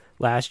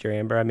last year,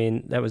 Amber. I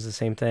mean, that was the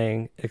same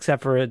thing,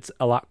 except for it's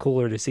a lot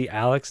cooler to see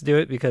Alex do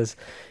it because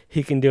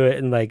he can do it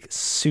in like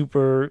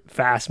super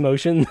fast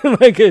motion.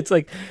 Like it's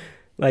like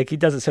he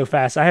does it so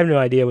fast. I have no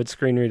idea what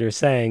screen reader is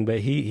saying, but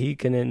he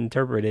can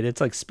interpret it.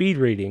 It's like speed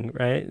reading,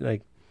 right?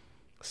 Like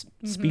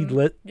speed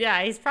lit.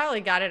 Yeah, he's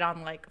probably got it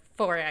on like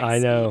 4x I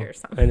know, speed or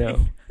something. I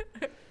know.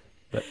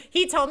 But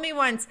He told me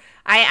once,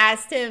 I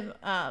asked him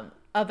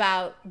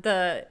about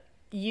the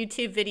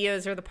YouTube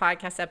videos or the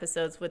podcast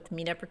episodes with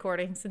meetup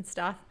recordings and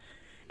stuff.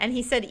 And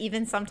he said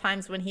even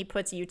sometimes when he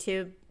puts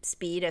YouTube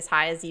speed as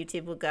high as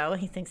YouTube will go,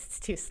 he thinks it's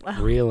too slow.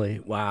 really,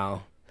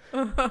 wow.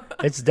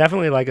 It's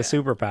definitely like a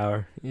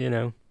superpower, you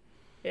know?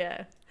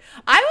 Yeah.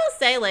 I will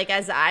say, like,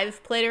 as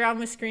I've played around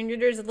with screen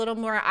readers a little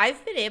more,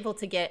 I've been able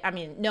to get, I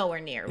mean, nowhere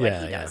near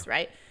what he does,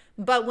 right?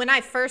 But when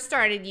I first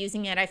started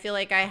using it, I feel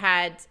like I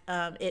had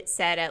it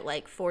set at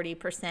like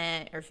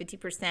 40% or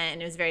 50%,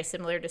 and it was very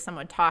similar to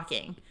someone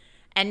talking.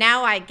 And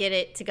now I get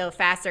it to go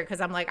faster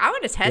because I'm like, I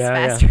want to test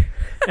faster. Yeah.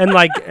 And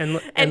like,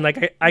 and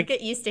like, I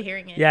get used to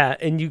hearing it. Yeah,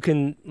 and you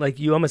can, like,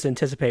 you almost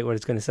anticipate what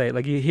it's going to say.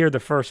 Like, you hear the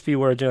first few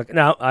words, you're like,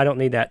 no, I don't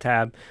need that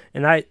tab.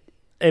 And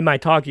in my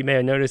talk, you may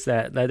have noticed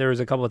that there was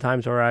a couple of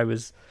times where I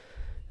was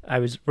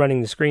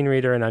running the screen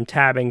reader and I'm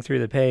tabbing through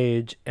the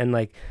page, and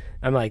like,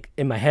 I'm like,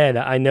 in my head,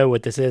 I know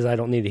what this is. I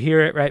don't need to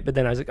hear it, right? But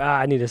then I was like,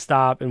 I need to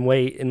stop and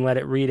wait and let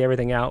it read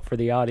everything out for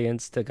the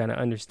audience to kind of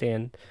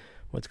understand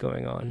what's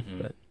going on.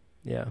 Mm-hmm. But,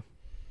 yeah.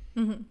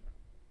 Mm-hmm.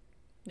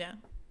 Yeah.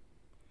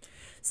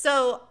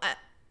 So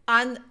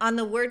on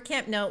the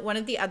WordCamp note, one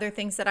of the other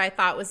things that I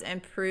thought was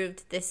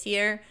improved this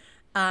year,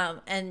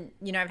 and,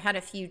 you know, I've had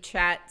a few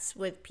chats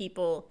with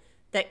people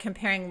that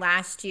comparing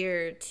last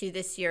year to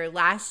this year.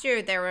 Last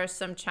year, there were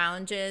some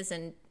challenges,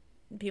 and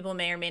people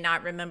may or may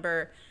not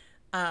remember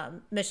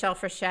Michelle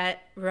Frechette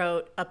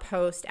wrote a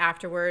post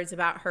afterwards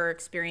about her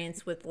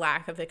experience with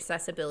lack of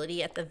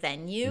accessibility at the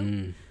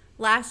venue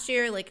last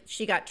year. Like,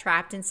 she got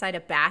trapped inside a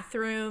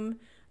bathroom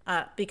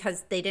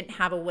because they didn't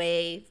have a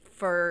way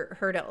for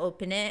her to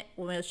open it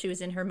when she was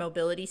in her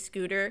mobility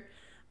scooter.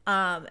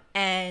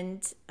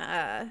 And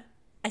I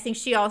think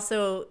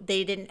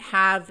they didn't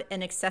have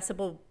an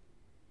accessible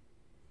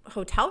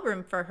hotel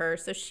room for her,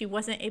 so she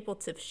wasn't able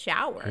to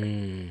shower.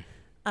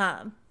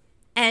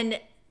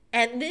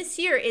 And this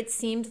year it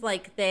seemed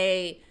like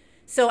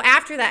so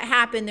after that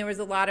happened, there was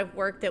a lot of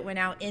work that went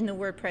out in the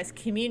WordPress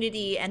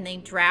community, and they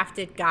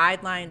drafted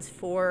guidelines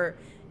for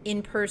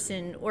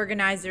in-person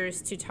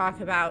organizers to talk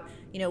about,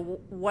 you know,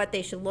 what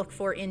they should look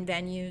for in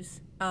venues.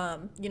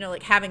 You know,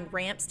 like having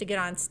ramps to get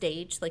on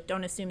stage. Like,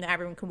 don't assume that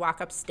everyone can walk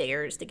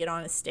upstairs to get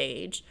on a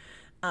stage.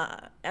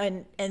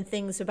 And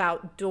things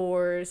about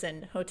doors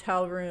and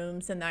hotel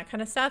rooms and that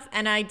kind of stuff.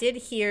 And I did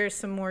hear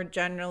some more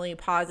generally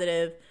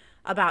positive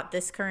about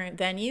this current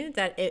venue,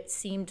 that it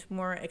seemed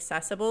more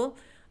accessible.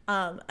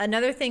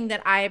 Another thing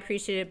that I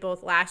appreciated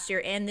both last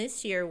year and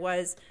this year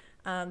was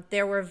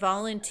there were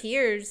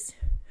volunteers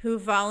who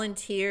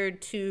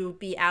volunteered to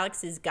be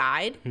Alex's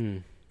guide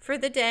for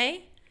the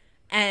day.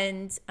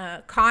 And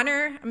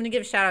Connor, I'm going to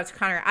give a shout out to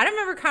Connor. I don't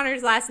remember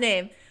Connor's last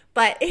name,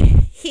 but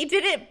he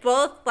did it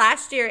both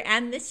last year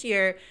and this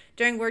year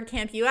during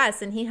WordCamp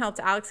US, and he helped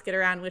Alex get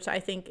around, which I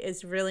think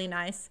is really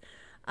nice.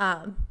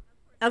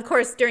 Of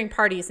course, during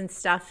parties and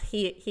stuff,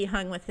 he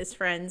hung with his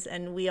friends,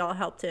 and we all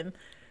helped him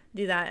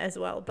do that as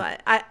well.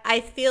 But I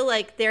feel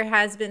like there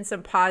has been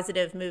some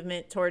positive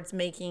movement towards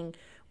making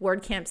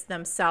WordCamps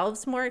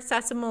themselves more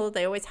accessible.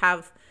 They always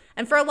have,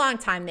 and for a long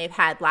time, they've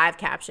had live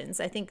captions.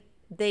 I think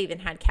they even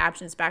had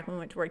captions back when we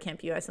went to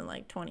WordCamp US in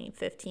like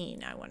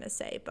 2015, I want to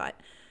say. But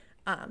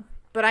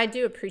I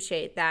do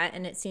appreciate that,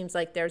 and it seems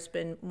like there's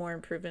been more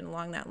improvement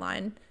along that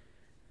line.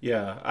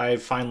 Yeah, I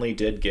finally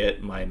did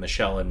get my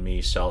Michelle and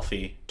me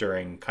selfie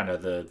during kind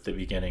of the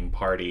beginning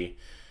party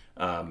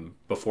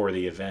before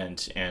the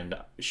event, and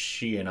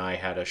she and I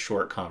had a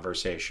short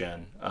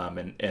conversation,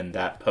 and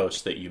that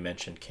post that you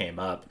mentioned came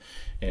up,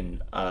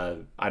 and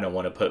I don't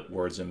want to put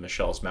words in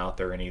Michelle's mouth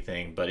or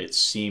anything, but it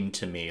seemed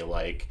to me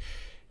like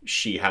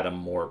she had a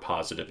more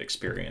positive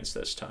experience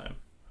this time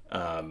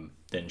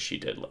than she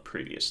did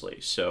previously.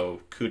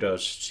 So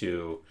kudos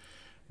to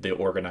the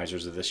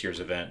organizers of this year's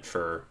event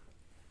for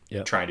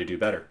trying to do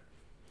better.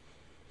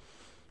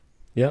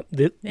 Yep.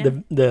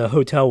 The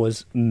hotel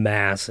was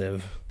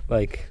massive.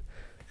 Like,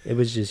 it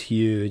was just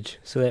huge.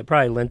 So that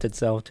probably lent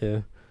itself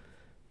to,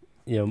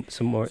 you know,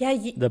 some more.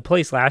 Yeah. The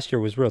place last year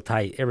was real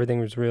tight. Everything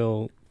was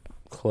real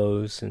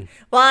close. And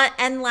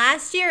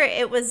last year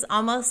it was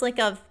almost like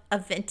a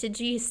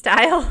vintagey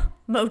style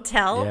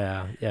motel.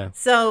 Yeah.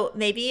 So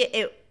maybe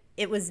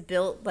it was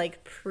built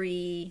like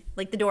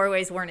like the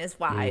doorways weren't as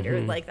wide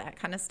or like that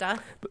kind of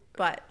stuff.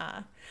 But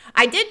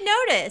I did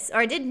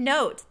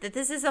note that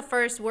this is the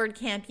first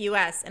WordCamp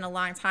US in a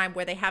long time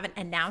where they haven't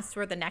announced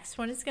where the next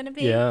one is going to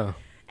be. Yeah.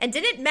 And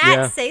didn't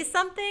Matt say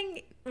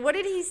something? What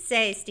did he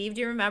say, Steve?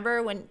 Do you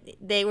remember when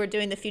they were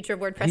doing the Future of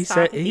WordPress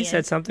talk? He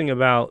said something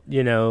about,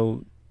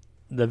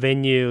 the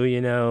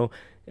venue,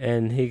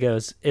 and he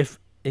goes,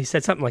 he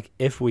said something like,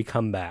 if we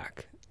come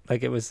back.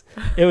 Like it was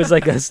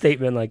like a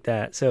statement like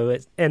that. So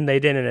and they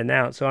didn't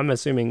announce. So I'm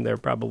assuming they're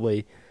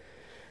probably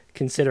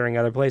considering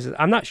other places.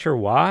 I'm not sure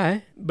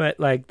why, but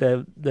like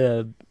the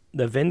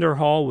vendor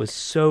hall was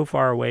so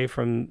far away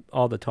from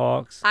all the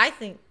talks. I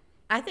think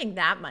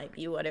that might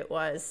be what it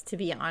was, to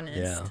be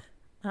honest.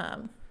 Yeah.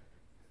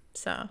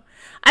 So,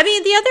 I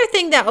mean, the other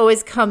thing that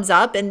always comes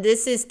up, and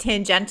this is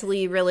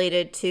tangentially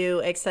related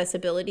to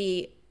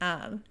accessibility,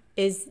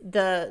 is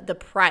the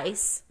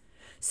price.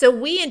 So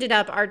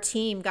our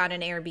team got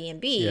an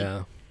Airbnb.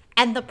 Yeah.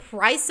 And the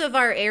price of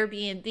our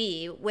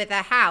Airbnb with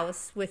a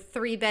house with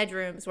 3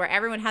 bedrooms where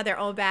everyone had their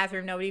own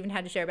bathroom, nobody even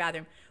had to share a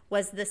bathroom,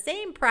 was the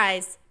same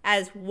price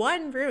as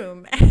one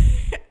room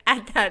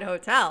at that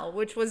hotel,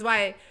 which was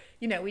why,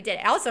 we did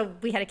it. Also,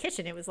 we had a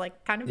kitchen. It was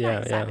like kind of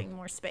nice having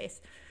more space.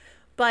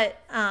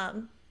 But I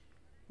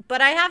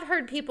have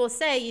heard people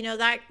say,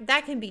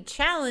 that can be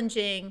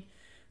challenging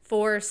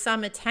for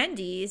some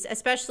attendees,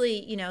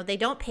 especially, they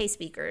don't pay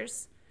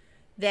speakers.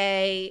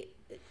 They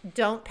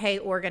don't pay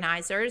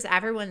organizers.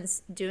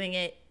 Everyone's doing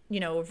it,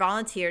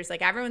 volunteers.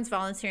 Like everyone's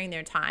volunteering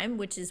their time,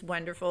 which is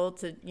wonderful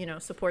to,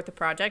 support the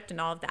project and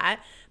all of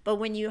that. But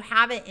when you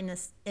have it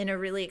in a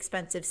really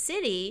expensive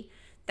city,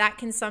 that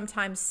can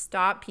sometimes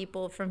stop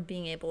people from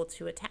being able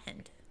to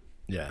attend.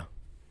 Yeah.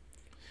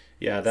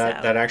 Yeah,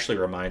 that actually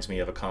reminds me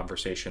of a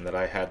conversation that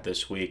I had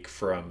this week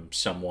from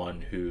someone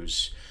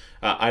who's,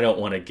 I don't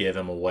want to give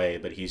him away,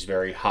 but he's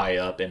very high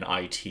up in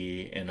IT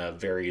in a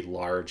very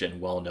large and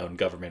well-known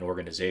government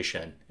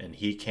organization. And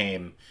he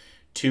came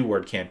to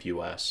WordCamp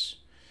US,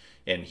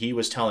 and he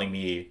was telling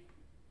me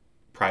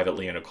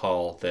privately in a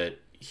call that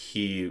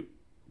he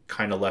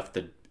kind of left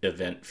the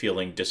event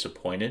feeling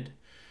disappointed.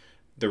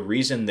 The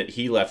reason that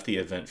he left the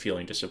event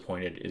feeling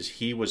disappointed is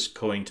he was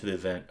going to the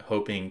event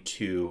hoping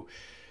to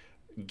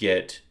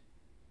get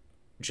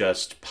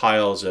just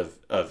piles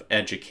of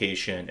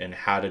education and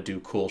how to do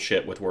cool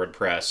shit with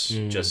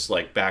WordPress, just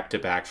like back to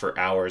back for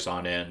hours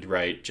on end,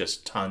 right?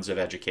 Just tons of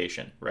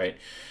education, right?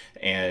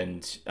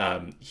 And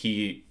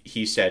he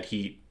said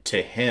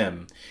to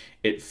him,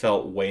 it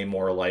felt way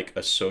more like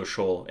a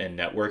social and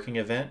networking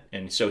event.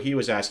 And so he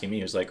was asking me,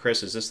 he was like,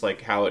 Chris, is this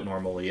like how it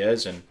normally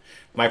is? And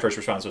my first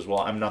response was, well,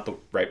 I'm not the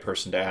right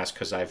person to ask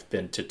because I've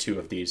been to 2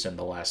 of these in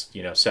the last,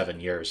 7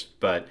 years,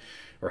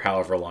 or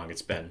however long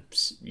it's been.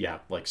 Yeah,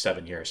 like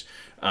 7 years.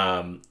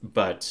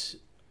 But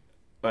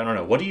I don't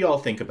know. What do you all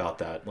think about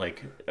that?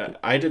 Like,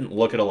 I didn't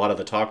look at a lot of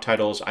the talk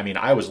titles. I mean,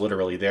 I was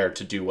literally there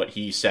to do what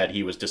he said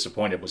he was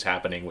disappointed was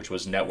happening, which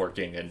was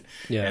networking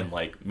and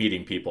like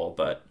meeting people.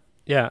 But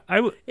yeah,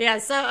 yeah.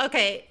 So,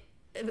 okay,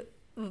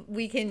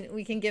 we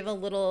can give a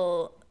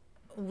little,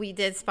 we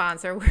did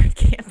sponsor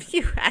WordCamp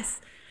US.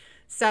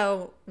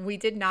 So we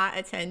did not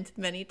attend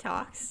many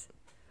talks.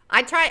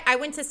 I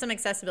went to some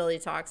accessibility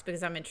talks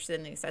because I'm interested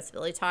in the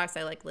accessibility talks.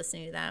 I like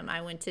listening to them.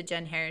 I went to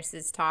Jen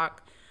Harris's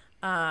talk.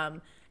 I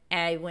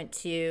went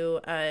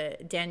to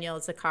Danielle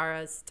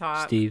Zakara's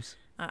talk. Steve's.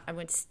 I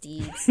went to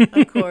Steve's,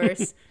 of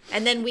course.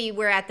 And then we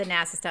were at the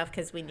NASA stuff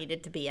because we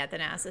needed to be at the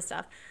NASA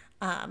stuff.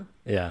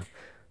 Yeah.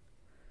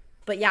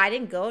 But yeah, I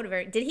didn't go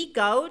to did he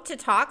go to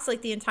talks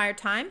like the entire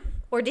time?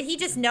 Or did he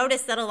just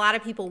notice that a lot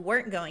of people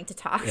weren't going to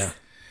talks? Yeah.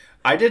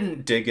 I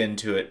didn't dig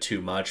into it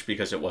too much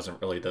because it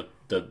wasn't really the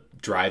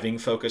driving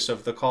focus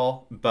of the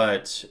call,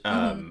 but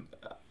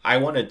I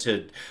wanted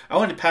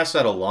to pass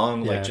that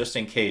along, like just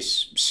in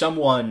case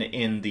someone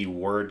in the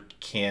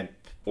WordCamp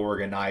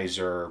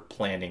organizer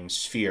planning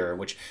sphere,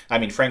 which I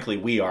mean, frankly,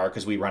 we are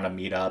because we run a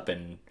meetup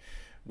and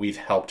we've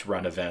helped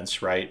run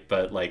events, right?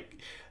 But like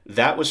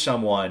that was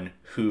someone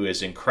who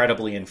is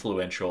incredibly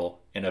influential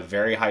in a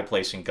very high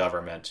place in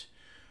government,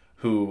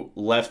 who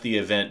left the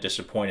event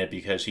disappointed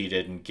because he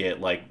didn't get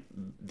like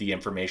the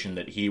information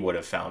that he would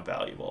have found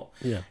valuable.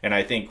 Yeah. And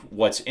I think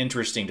what's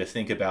interesting to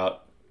think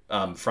about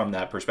from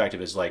that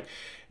perspective is like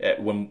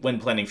when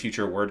planning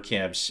future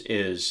WordCamps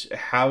is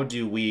how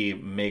do we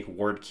make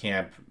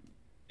WordCamp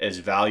as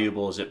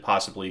valuable as it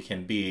possibly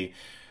can be,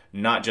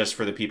 not just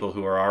for the people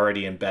who are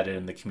already embedded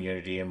in the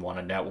community and want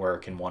to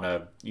network and want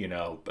to,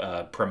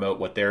 promote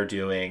what they're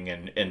doing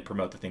and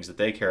promote the things that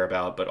they care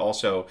about, but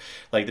also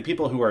like the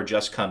people who are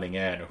just coming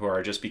in, who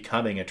are just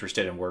becoming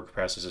interested in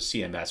WordPress as a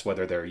CMS,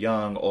 whether they're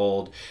young,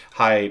 old,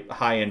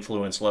 high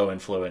influence, low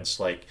influence,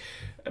 like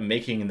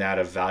making that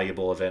a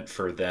valuable event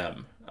for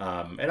them.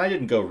 And I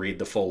didn't go read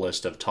the full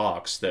list of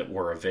talks that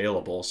were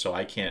available, so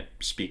I can't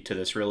speak to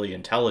this really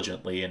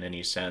intelligently in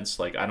any sense.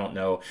 Like, I don't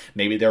know,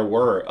 maybe there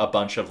were a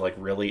bunch of like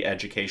really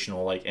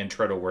educational, like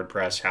intro to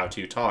WordPress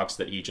how-to talks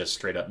that he just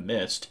straight up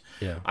missed.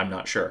 Yeah. I'm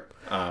not sure.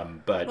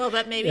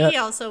 But maybe he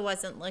also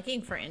wasn't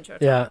looking for intro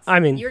talks. Yeah, I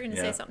mean, you were going to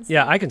say something.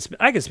 Yeah, I can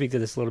speak to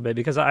this a little bit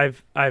because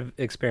I've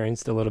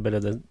experienced a little bit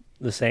of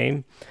the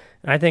same.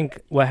 And I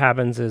think what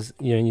happens is,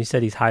 you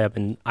said he's high up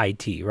in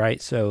IT,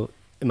 right? So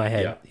in my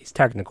head, he's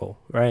technical,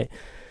 right?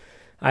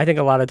 I think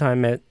a lot of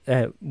time at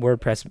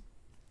WordPress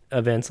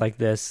events like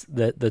this,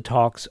 the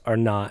talks are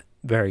not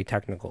very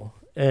technical,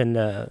 and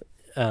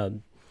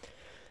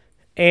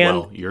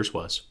well, yours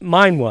was.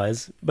 Mine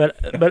was,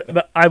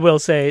 but I will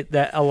say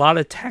that a lot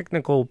of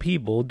technical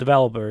people,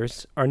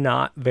 developers, are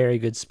not very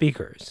good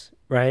speakers,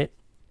 right?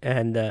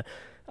 And a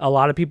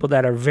lot of people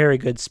that are very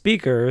good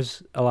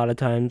speakers, a lot of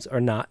times,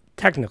 are not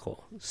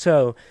technical.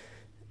 So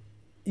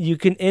you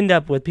can end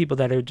up with people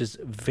that are just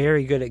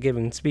very good at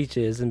giving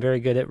speeches and very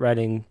good at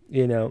writing,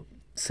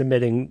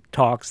 submitting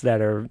talks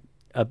that are,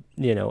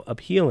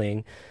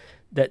 appealing,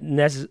 that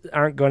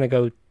aren't going to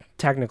go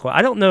technical.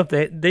 I don't know if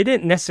they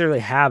didn't necessarily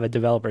have a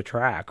developer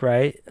track,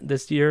 right,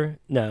 this year?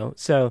 No.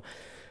 So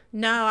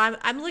no,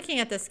 I'm looking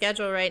at the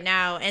schedule right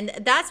now, and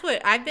that's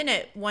what I've been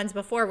at ones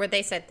before where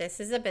they said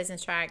this is a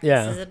business track,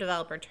 this is a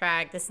developer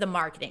track, this is the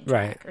marketing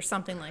track, or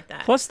something like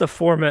that. Plus the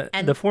format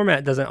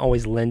doesn't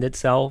always lend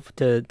itself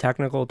to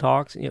technical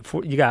talks. You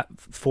got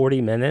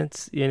 40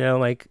 minutes,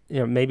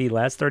 maybe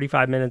less,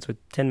 35 minutes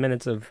with 10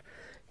 minutes of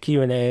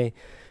Q&A.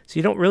 So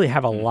you don't really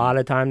have a lot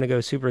of time to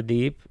go super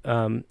deep.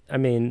 I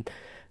mean,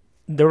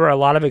 there were a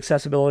lot of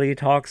accessibility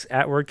talks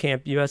at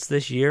WordCamp US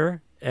this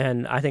year,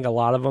 and I think a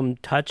lot of them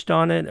touched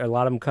on it. A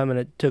lot of them come and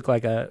it took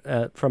like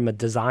from a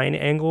design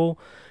angle.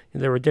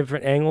 There were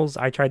different angles.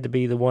 I tried to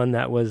be the one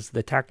that was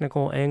the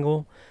technical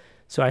angle.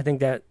 So I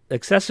think that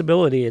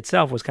accessibility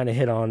itself was kind of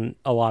hit on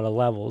a lot of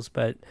levels.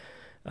 But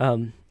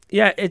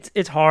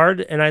it's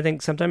hard, and I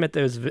think sometimes at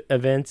those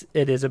events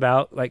it is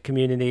about like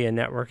community and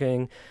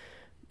networking.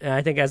 And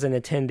I think as an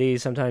attendee,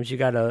 sometimes you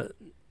gotta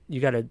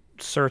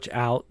search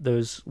out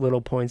those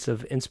little points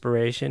of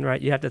inspiration,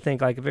 right? You have to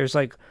think like if there's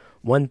like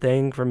one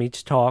thing from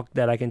each talk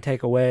that I can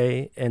take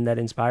away and that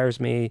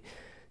inspires me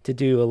to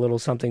do a little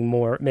something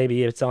more.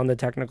 Maybe it's on the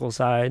technical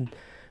side,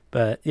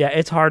 but yeah,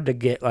 it's hard to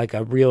get like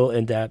a real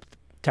in-depth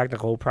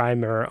technical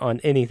primer on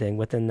anything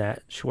within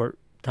that short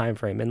time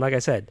frame. And like I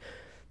said,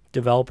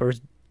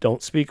 developers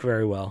don't speak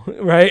very well,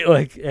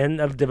 right?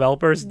 And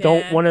developers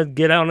don't want to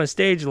get on a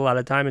stage a lot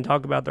of time and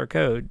talk about their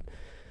code.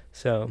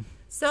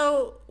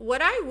 So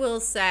what I will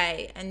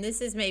say, and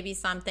this is maybe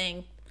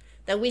something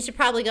that we should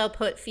probably go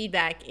put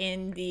feedback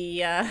in the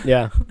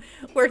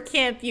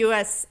WordCamp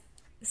US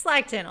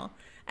Slack channel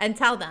and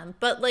tell them.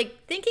 But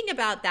like thinking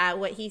about that,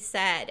 what he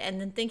said,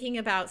 and then thinking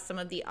about some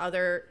of the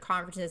other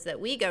conferences that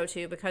we go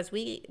to, because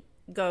we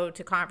go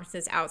to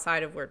conferences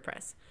outside of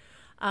WordPress,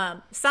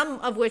 some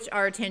of which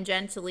are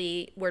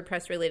tangentially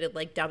WordPress related,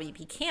 like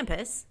WP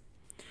Campus,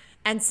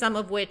 and some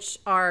of which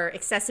are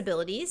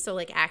accessibility, so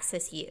like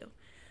Access U.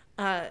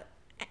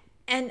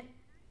 And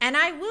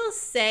I will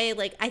say,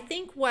 like, I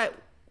think what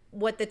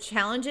the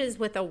challenge is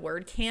with a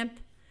WordCamp,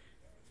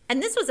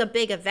 and this was a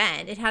big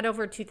event. It had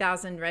over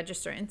 2,000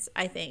 registrants,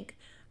 I think.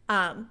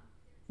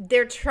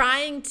 They're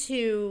trying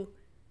to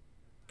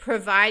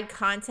provide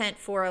content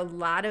for a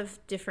lot of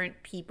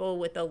different people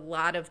with a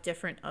lot of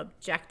different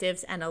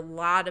objectives and a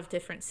lot of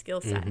different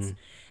skill sets. Mm-hmm.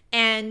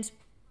 And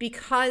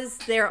because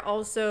they're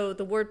also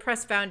the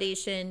WordPress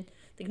Foundation,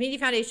 the Community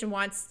Foundation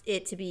wants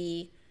it to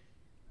be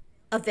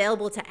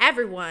available to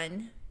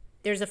everyone.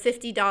 There's a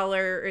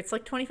 $50, it's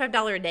like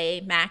 $25 a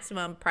day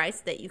maximum price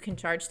that you can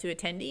charge to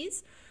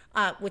attendees,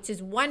 which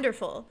is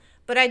wonderful.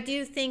 But I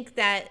do think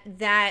that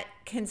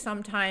can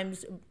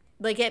sometimes,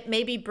 like, it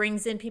maybe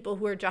brings in people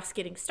who are just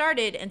getting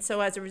started. And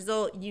so as a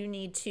result, you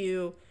need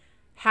to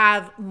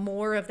have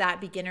more of that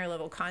beginner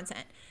level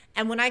content.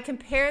 And when I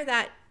compare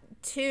that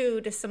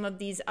to some of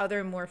these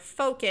other more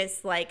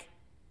focused, like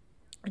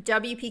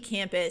WP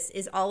Campus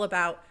is all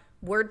about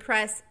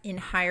WordPress in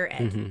higher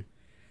ed. Mm-hmm.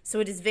 So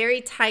it is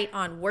very tight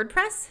on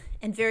WordPress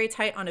and very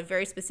tight on a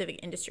very specific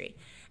industry.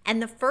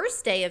 And the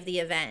first day of the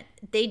event,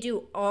 they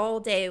do all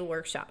day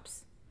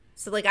workshops.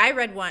 So like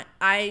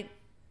I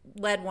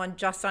led one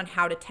just on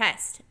how to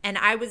test. And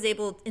I was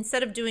able,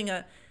 instead of doing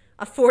a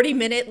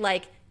 40-minute,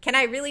 like, can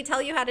I really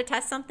tell you how to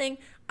test something?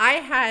 I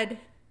had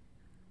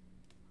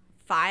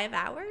 5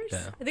 hours.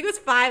 Yeah. I think it was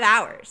 5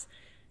 hours.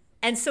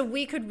 And so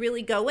we could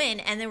really go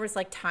in, and there was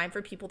like time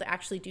for people to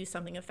actually do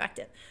something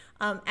effective.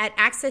 At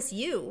Access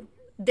U,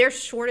 their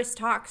shortest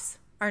talks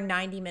are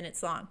 90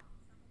 minutes long.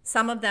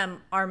 Some of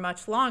them are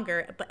much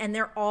longer, and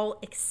they're all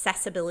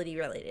accessibility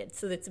related.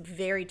 So it's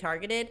very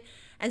targeted.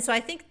 And so I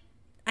think,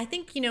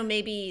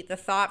 maybe the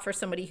thought for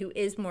somebody who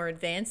is more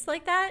advanced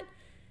like that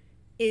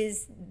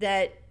is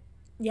that,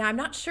 I'm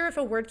not sure if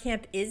a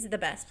WordCamp is the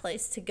best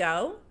place to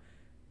go,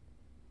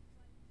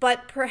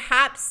 but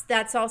perhaps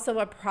that's also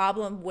a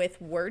problem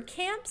with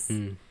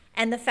WordCamps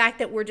And the fact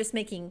that we're just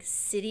making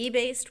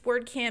city-based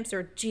WordCamps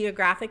or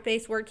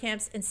geographic-based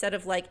WordCamps instead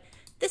of like,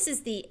 this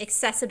is the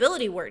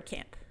accessibility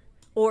WordCamp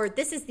or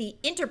this is the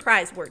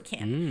enterprise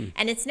WordCamp.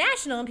 And it's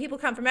national and people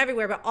come from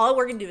everywhere, but all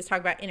we're going to do is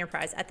talk about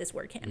enterprise at this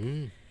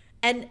WordCamp.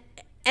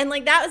 And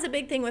like that was a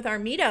big thing with our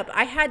meetup.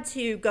 I had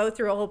to go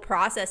through a whole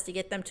process to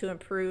get them to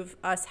improve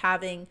us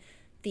having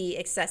the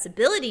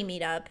accessibility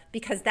meetup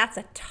because that's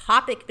a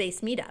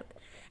topic-based meetup.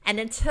 And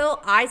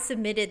until I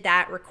submitted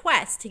that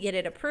request to get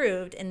it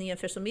approved in the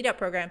official meetup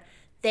program,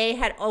 they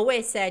had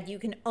always said you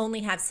can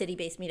only have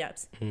city-based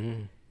meetups.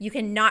 You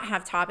cannot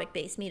have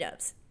topic-based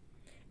meetups.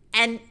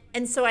 And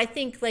so I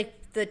think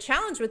like the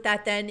challenge with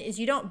that then is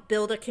you don't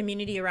build a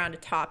community around a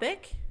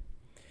topic.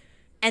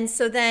 And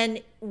so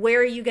then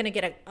where are you going to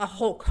get a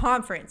whole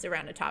conference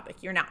around a topic?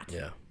 You're not.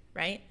 Yeah.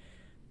 Right?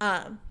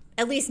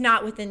 At least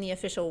not within the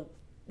official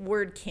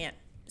WordCamp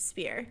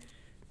sphere.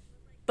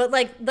 But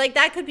like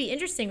that could be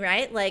interesting,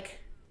 right?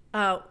 Like,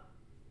 WordCamp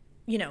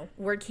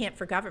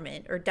for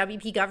government or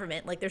WP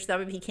government. Like there's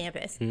WP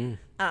campus.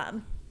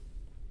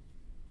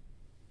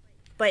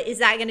 But is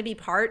that going to be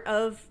part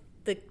of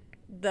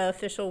the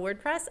official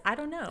WordPress? I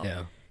don't know.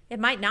 Yeah. It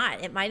might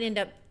not. It might end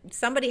up.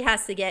 Somebody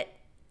has to get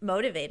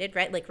motivated,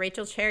 right? Like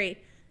Rachel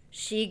Cherry,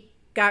 she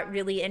got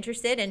really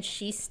interested and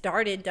she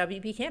started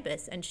WP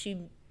Campus and she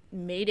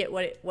made it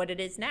what it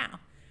is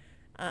now.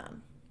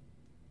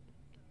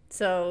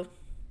 So.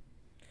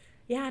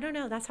 Yeah, I don't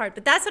know. That's hard.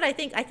 But that's what I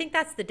think. I think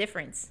that's the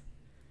difference.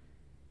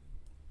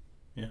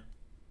 Yeah.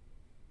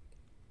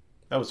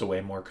 That was a way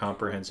more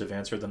comprehensive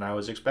answer than I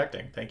was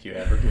expecting. Thank you,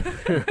 Amber.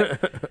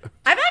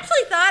 I've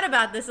actually thought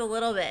about this a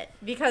little bit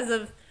because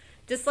of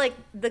just like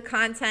the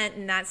content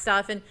and that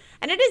stuff. And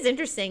it is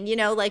interesting,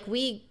 like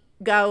we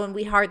go and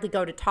we hardly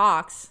go to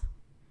talks.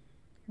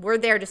 We're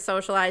there to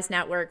socialize,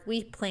 network.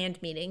 We planned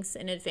meetings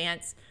in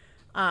advance.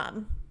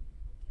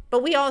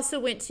 But we also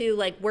went to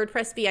like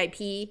WordPress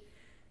VIP,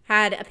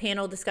 had a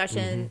panel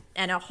discussion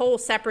and a whole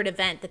separate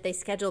event that they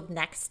scheduled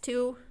next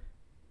to.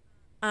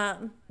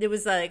 It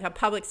was like a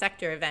public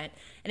sector event,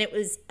 and it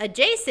was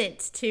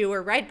adjacent to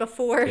or right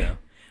before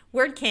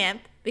WordCamp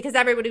because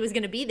everybody was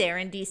going to be there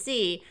in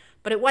DC,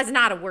 but it was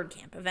not a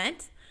WordCamp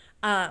event.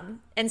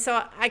 And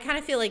so I kind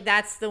of feel like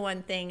that's the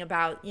one thing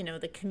about,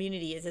 the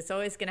community is it's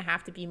always going to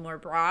have to be more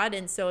broad.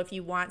 And so if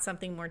you want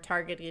something more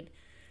targeted,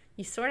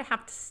 you sort of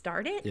have to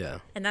start it. Yeah.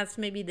 And that's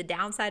maybe the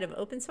downside of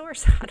open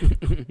source. I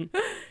don't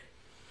know.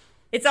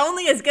 It's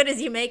only as good as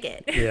you make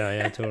it.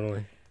 Yeah,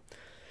 totally.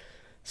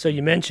 So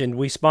you mentioned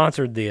we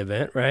sponsored the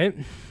event, right?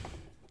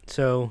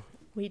 So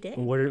we did.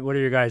 What are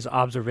your guys'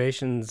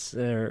 observations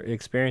or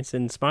experience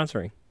in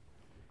sponsoring?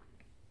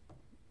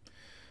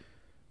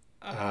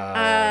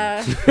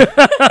 I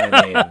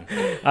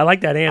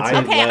like that answer.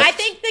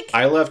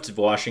 I left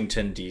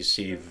Washington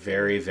D.C.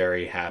 very,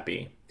 very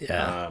happy.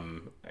 Yeah.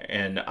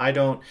 And I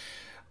don't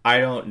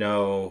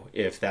know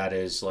if that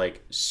is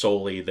like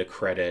solely the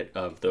credit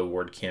of the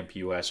WordCamp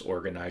US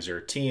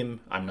organizer team.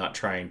 I'm not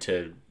trying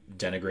to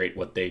denigrate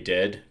what they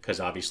did because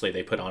obviously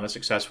they put on a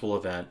successful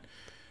event.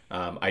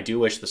 I do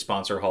wish the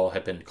sponsor hall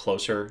had been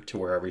closer to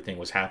where everything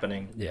was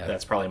happening. Yeah.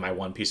 That's probably my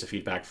one piece of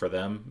feedback for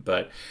them.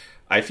 But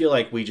I feel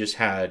like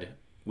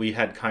we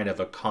had kind of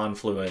a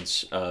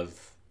confluence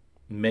of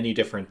many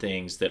different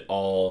things that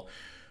all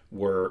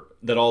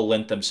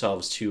lent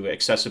themselves to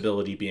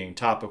accessibility being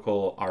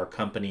topical, our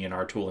company and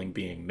our tooling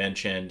being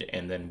mentioned,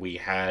 and then we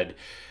had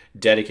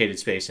dedicated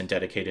space and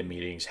dedicated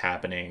meetings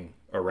happening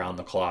around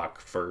the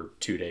clock for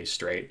 2 days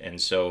straight. And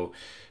so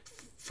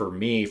for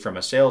me, from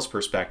a sales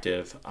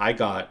perspective, I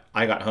got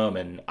home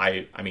and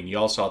I mean,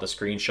 y'all saw the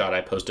screenshot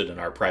I posted in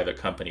our private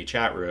company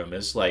chat room.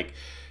 It's like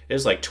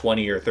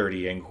 20 or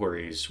 30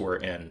 inquiries were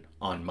in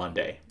on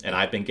Monday, and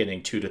I've been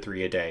getting 2 to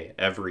 3 a day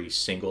every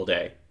single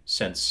day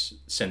since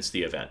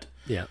the event.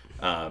 Yeah.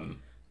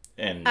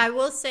 And I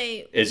will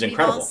say it's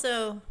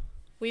incredible.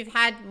 We've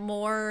had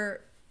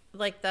more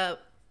like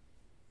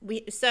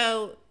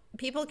so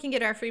people can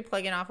get our free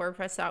plugin off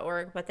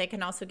WordPress.org, but they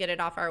can also get it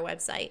off our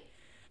website.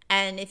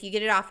 And if you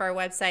get it off our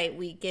website,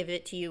 we give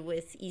it to you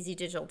with easy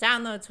digital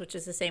downloads, which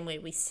is the same way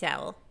we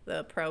sell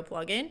the Pro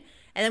plugin.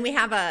 And then we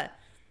have a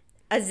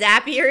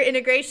Zapier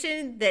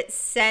integration that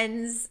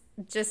sends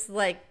just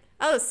like,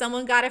 oh,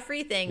 someone got a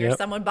free thing or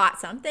someone bought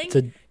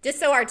something, just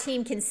so our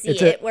team can see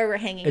it where we're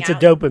hanging out. It's a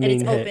dopamine and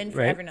it's hit, open for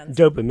right? everyone.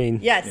 Dopamine.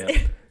 Yes,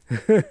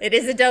 it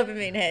is a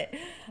dopamine hit.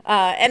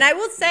 And I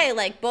will say,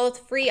 like,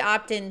 both free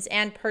opt-ins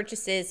and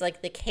purchases,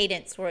 like the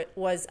cadence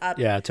was up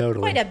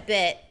quite a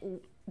bit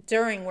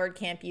during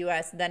WordCamp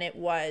US than it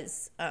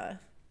was,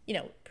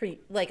 pretty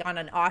like on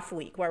an off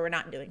week where we're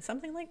not doing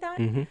something like that.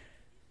 Mm-hmm.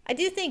 I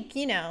do think,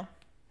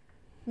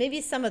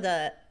 maybe some of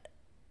the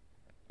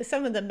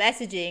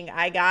messaging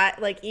I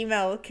got, like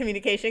email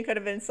communication, could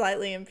have been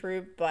slightly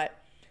improved, but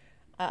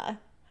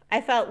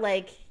I felt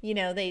like,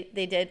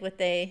 they did what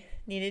they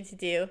needed to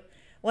do.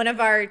 One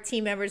of our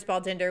team members,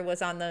 Baldinder,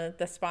 was on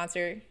the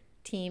sponsor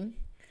team.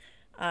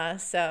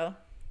 So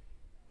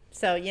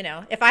So,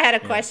 if I had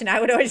a question,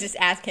 I would always just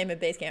ask him at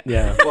base camp.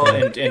 Yeah. Well,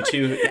 and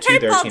to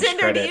their Paul team's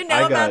Tinder, credit, do you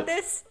know about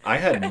this? I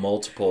had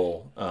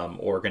multiple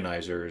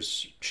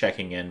organizers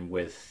checking in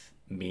with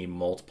me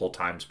multiple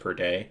times per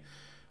day,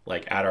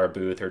 like at our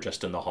booth or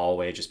just in the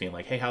hallway, just being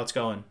like, "Hey, how's it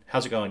going?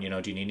 How's it going? Do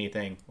you need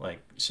anything?" Like,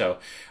 so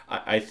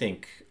I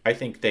think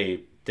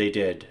they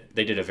did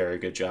a very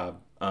good job.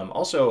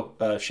 Also,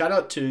 shout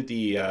out to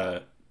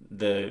the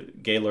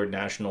Gaylord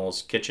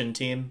Nationals kitchen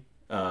team.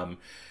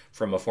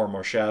 From a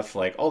former chef,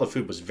 like all the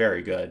food was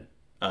very good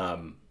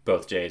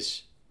both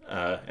days,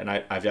 and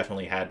I've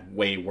definitely had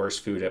way worse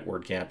food at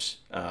word camps,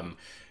 and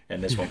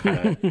this one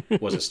kind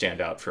of was a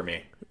standout for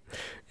me.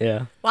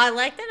 Yeah. Well, I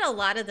like that a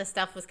lot of the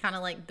stuff was kind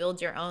of like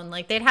build your own.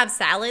 Like they'd have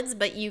salads,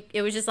 but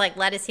it was just like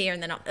lettuce here,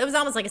 and then it was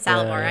almost like a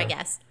salad bar, I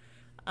guess.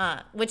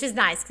 Which is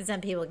nice because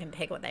then people can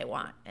pick what they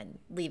want and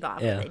leave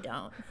off what they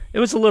don't. It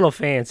was a little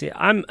fancy.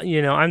 I'm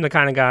the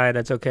kind of guy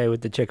that's okay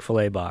with the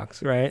Chick-fil-A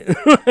box, right?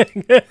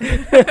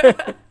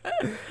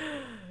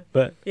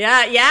 But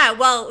yeah.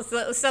 Well,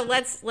 so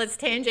let's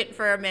tangent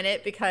for a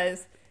minute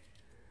because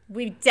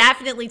we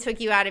definitely took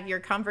you out of your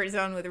comfort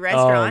zone with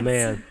restaurants. Oh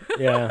man,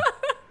 yeah.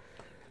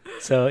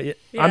 So yeah.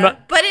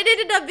 But it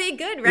ended up being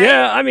good, right?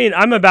 Yeah, I mean,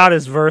 I'm about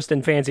as versed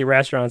in fancy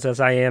restaurants as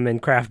I am in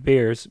craft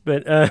beers,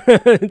 but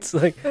it's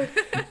like,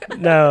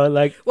 no,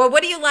 like. Well,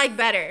 what do you like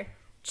better?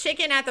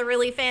 Chicken at the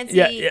really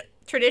fancy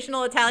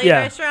traditional Italian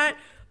restaurant,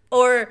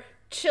 or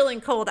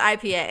Chillin cold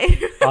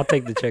IPA? I'll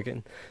take the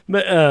chicken,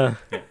 but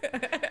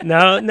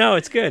no,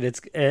 it's good.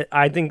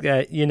 I think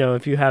that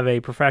if you have a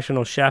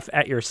professional chef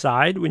at your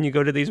side when you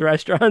go to these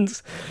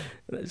restaurants,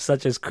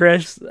 such as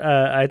Chris,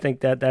 I think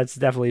that's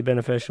definitely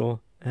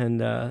beneficial.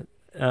 And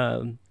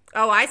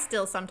I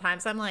still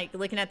sometimes I'm like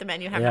looking at the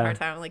menu, having a hard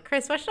time. I'm like,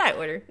 Chris, what should I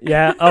order?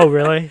 Yeah. Oh,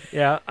 really?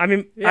 Yeah. I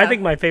mean, I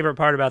think my favorite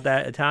part about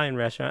that Italian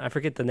restaurant, I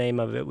forget the name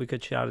of it. We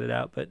could shout it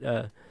out, but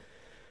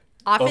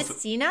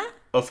Officina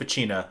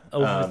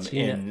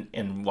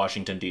in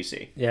Washington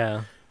D.C.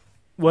 Yeah.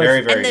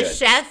 Very, very and the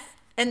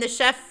good. The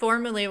chef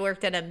formerly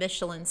worked at a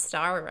Michelin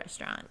star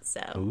restaurant,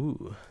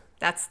 so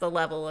that's the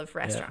level of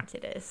restaurant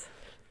it is.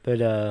 But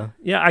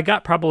I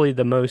got probably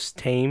the most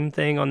tame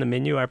thing on the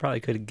menu I probably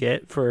could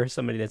get for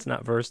somebody that's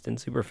not versed in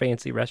super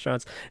fancy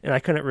restaurants, and I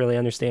couldn't really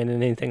understand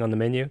anything on the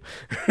menu.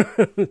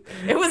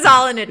 It was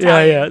all in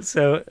Italian. Yeah.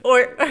 So,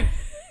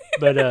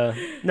 but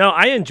no,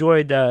 I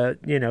enjoyed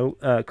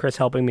Chris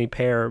helping me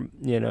pair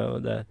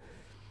the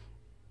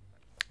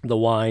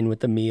wine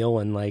with the meal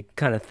and like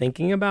kind of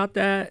thinking about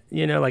that,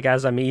 like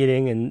as I'm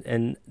eating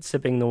and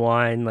sipping the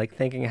wine, like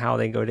thinking how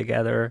they go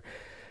together.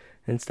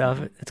 And stuff.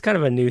 It's kind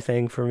of a new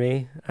thing for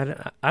me.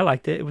 I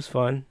liked it. It was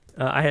fun.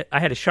 I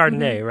had a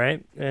Chardonnay,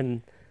 right?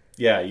 And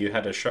yeah, you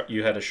had a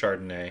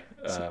Chardonnay.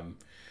 And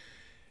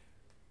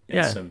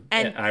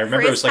I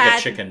remember Chris it was like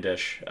a chicken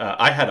dish.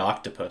 I had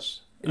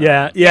octopus.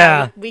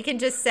 Yeah. We can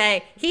just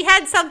say he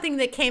had something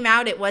that came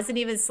out. It wasn't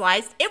even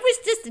sliced. It was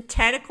just a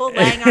tentacle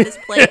laying on his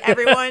plate.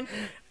 Everyone.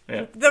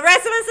 Yeah. The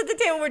rest of us at the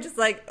table were just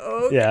like,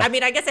 oh. Yeah. I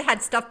mean, I guess it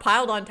had stuff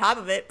piled on top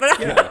of it,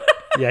 but.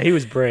 Yeah, he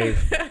was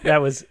brave.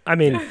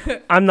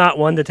 I'm not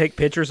one to take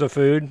pictures of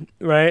food,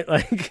 right?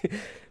 Like,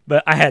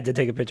 but I had to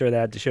take a picture of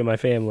that to show my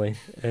family,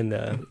 and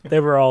they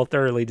were all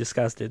thoroughly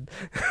disgusted.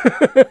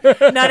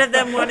 None of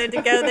them wanted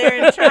to go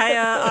there and try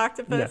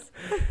octopus.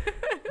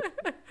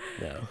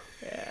 No.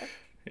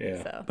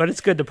 Yeah. So. But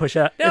it's good to push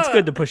out. No. It's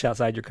good to push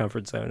outside your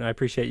comfort zone. I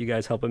appreciate you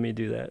guys helping me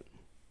do that.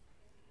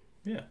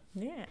 Yeah.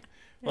 Yeah.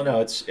 Well,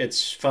 no,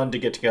 it's fun to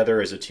get together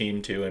as a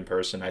team, too, in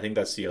person. I think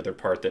that's the other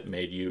part that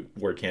made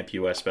WordCamp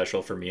US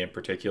special for me in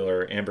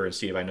particular. Amber and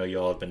Steve, I know you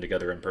all have been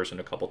together in person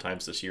a couple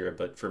times this year,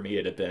 but for me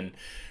it had been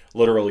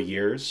literal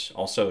years.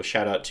 Also,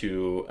 shout out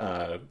to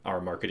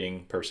our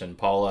marketing person,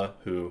 Paula,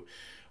 who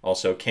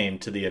also came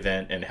to the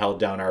event and held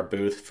down our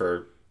booth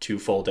for 2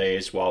 full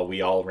days while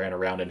we all ran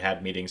around and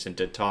had meetings and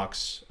did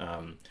talks.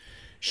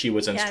 She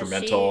was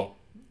instrumental.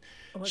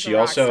 She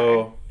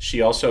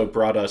also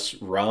brought us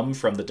rum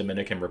from the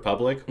Dominican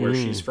Republic, where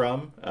she's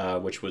from,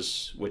 which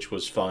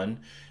was fun.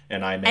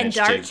 And I managed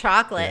dark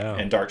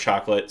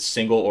chocolate,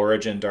 single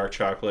origin dark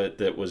chocolate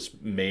that was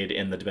made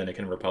in the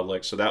Dominican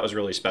Republic. So that was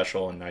really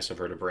special and nice of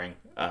her to bring.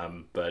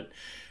 But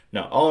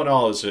no, all in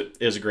all, it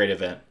is a great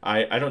event.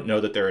 I don't know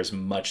that there is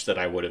much that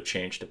I would have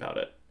changed about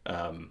it.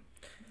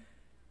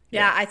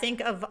 Yeah, I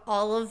think of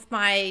all of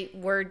my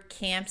Word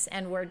Camps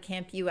and Word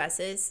Camp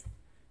US's,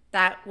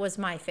 that was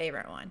my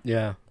favorite one.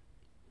 Yeah.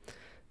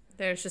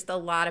 There's just a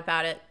lot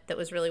about it that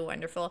was really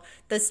wonderful.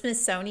 The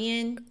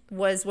Smithsonian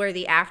was where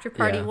the after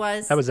party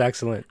was. That was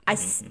excellent.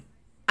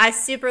 I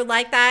super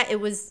liked that. It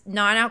was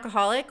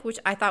non-alcoholic, which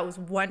I thought was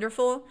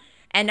wonderful.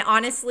 And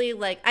honestly,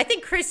 like, I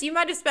think, Chris, you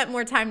might have spent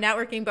more time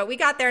networking, but we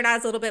got there and I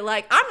was a little bit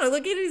like, I'm going to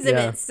look at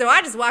exhibits. So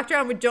I just walked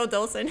around with Joe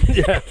Dolson.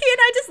 And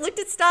I just looked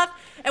at stuff.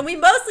 And we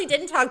mostly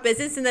didn't talk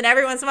business. And then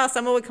every once in a while,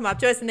 someone would come up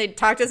to us and they'd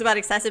talk to us about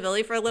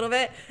accessibility for a little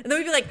bit. And then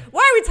we'd be like, why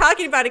are we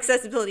talking about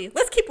accessibility?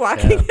 Let's keep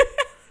walking.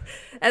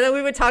 And then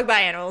we would talk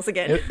about animals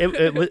again.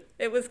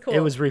 It was cool. It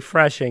was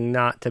refreshing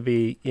not to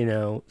be,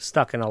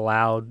 stuck in a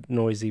loud,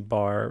 noisy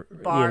bar.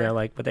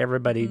 With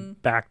everybody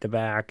back to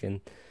back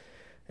and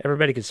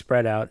everybody could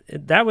spread out.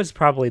 That was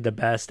probably the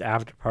best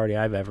after party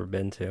I've ever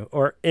been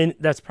to.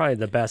 That's probably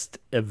the best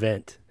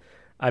event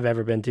I've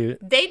ever been to.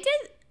 They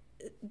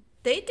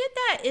did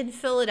that in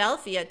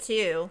Philadelphia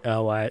too.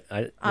 Oh, yeah.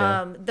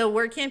 The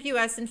WordCamp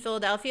US in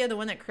Philadelphia, the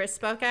one that Chris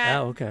spoke at.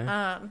 Oh, okay.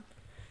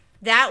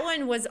 That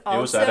one was also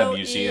it was at a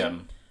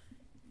museum.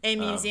 A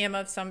museum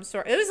of some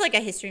sort. It was like a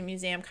history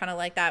museum, kind of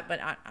like that,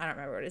 but I don't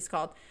remember what it's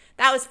called.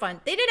 That was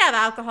fun. They did have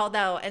alcohol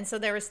though, and so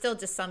there were still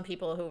just some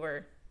people who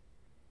were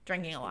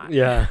drinking a lot.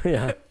 Yeah.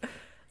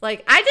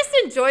 Like, I just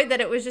enjoyed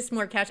that it was just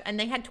more couch, and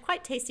they had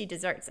quite tasty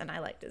desserts, and I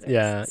like desserts.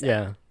 Yeah,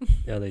 so.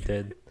 yeah, they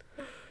did.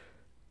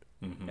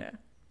 Mm-hmm. Yeah.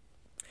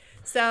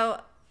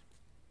 So,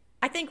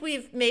 I think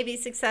we've maybe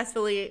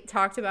successfully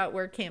talked about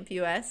WordCamp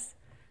US,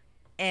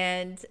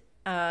 and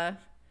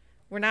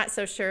we're not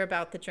so sure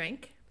about the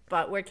drink,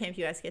 but WordCamp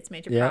US gets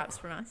major props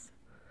from us.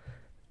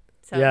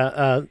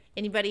 So,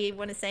 anybody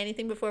want to say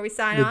anything before we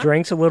sign off? The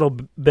drink's a little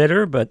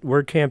bitter, but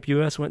WordCamp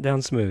US went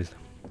down smooth.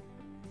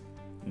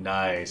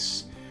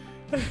 Nice.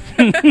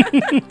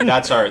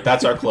 That's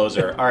our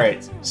closer. All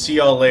right. See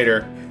y'all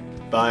later.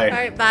 Bye. All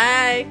right.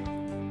 Bye.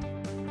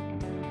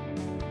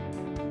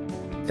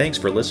 Thanks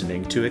for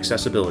listening to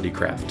Accessibility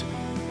Craft.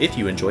 If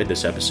you enjoyed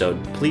this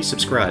episode, please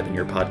subscribe in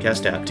your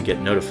podcast app to get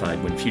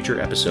notified when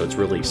future episodes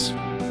release.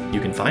 You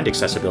can find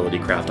Accessibility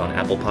Craft on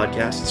Apple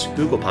Podcasts,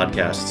 Google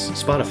Podcasts,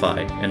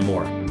 Spotify, and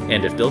more.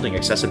 And if building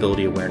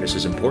accessibility awareness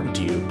is important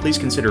to you, please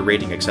consider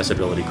rating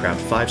Accessibility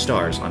Craft 5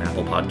 stars on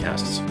Apple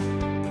Podcasts.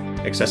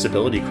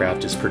 Accessibility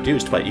Craft is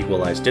produced by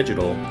Equalize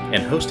Digital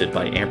and hosted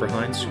by Amber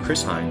Hines,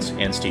 Chris Hines,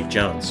 and Steve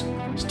Jones.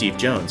 Steve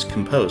Jones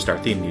composed our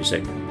theme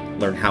music.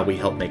 Learn how we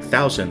help make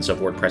thousands of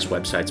WordPress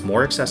websites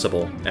more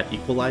accessible at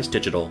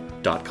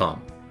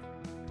equalizedigital.com.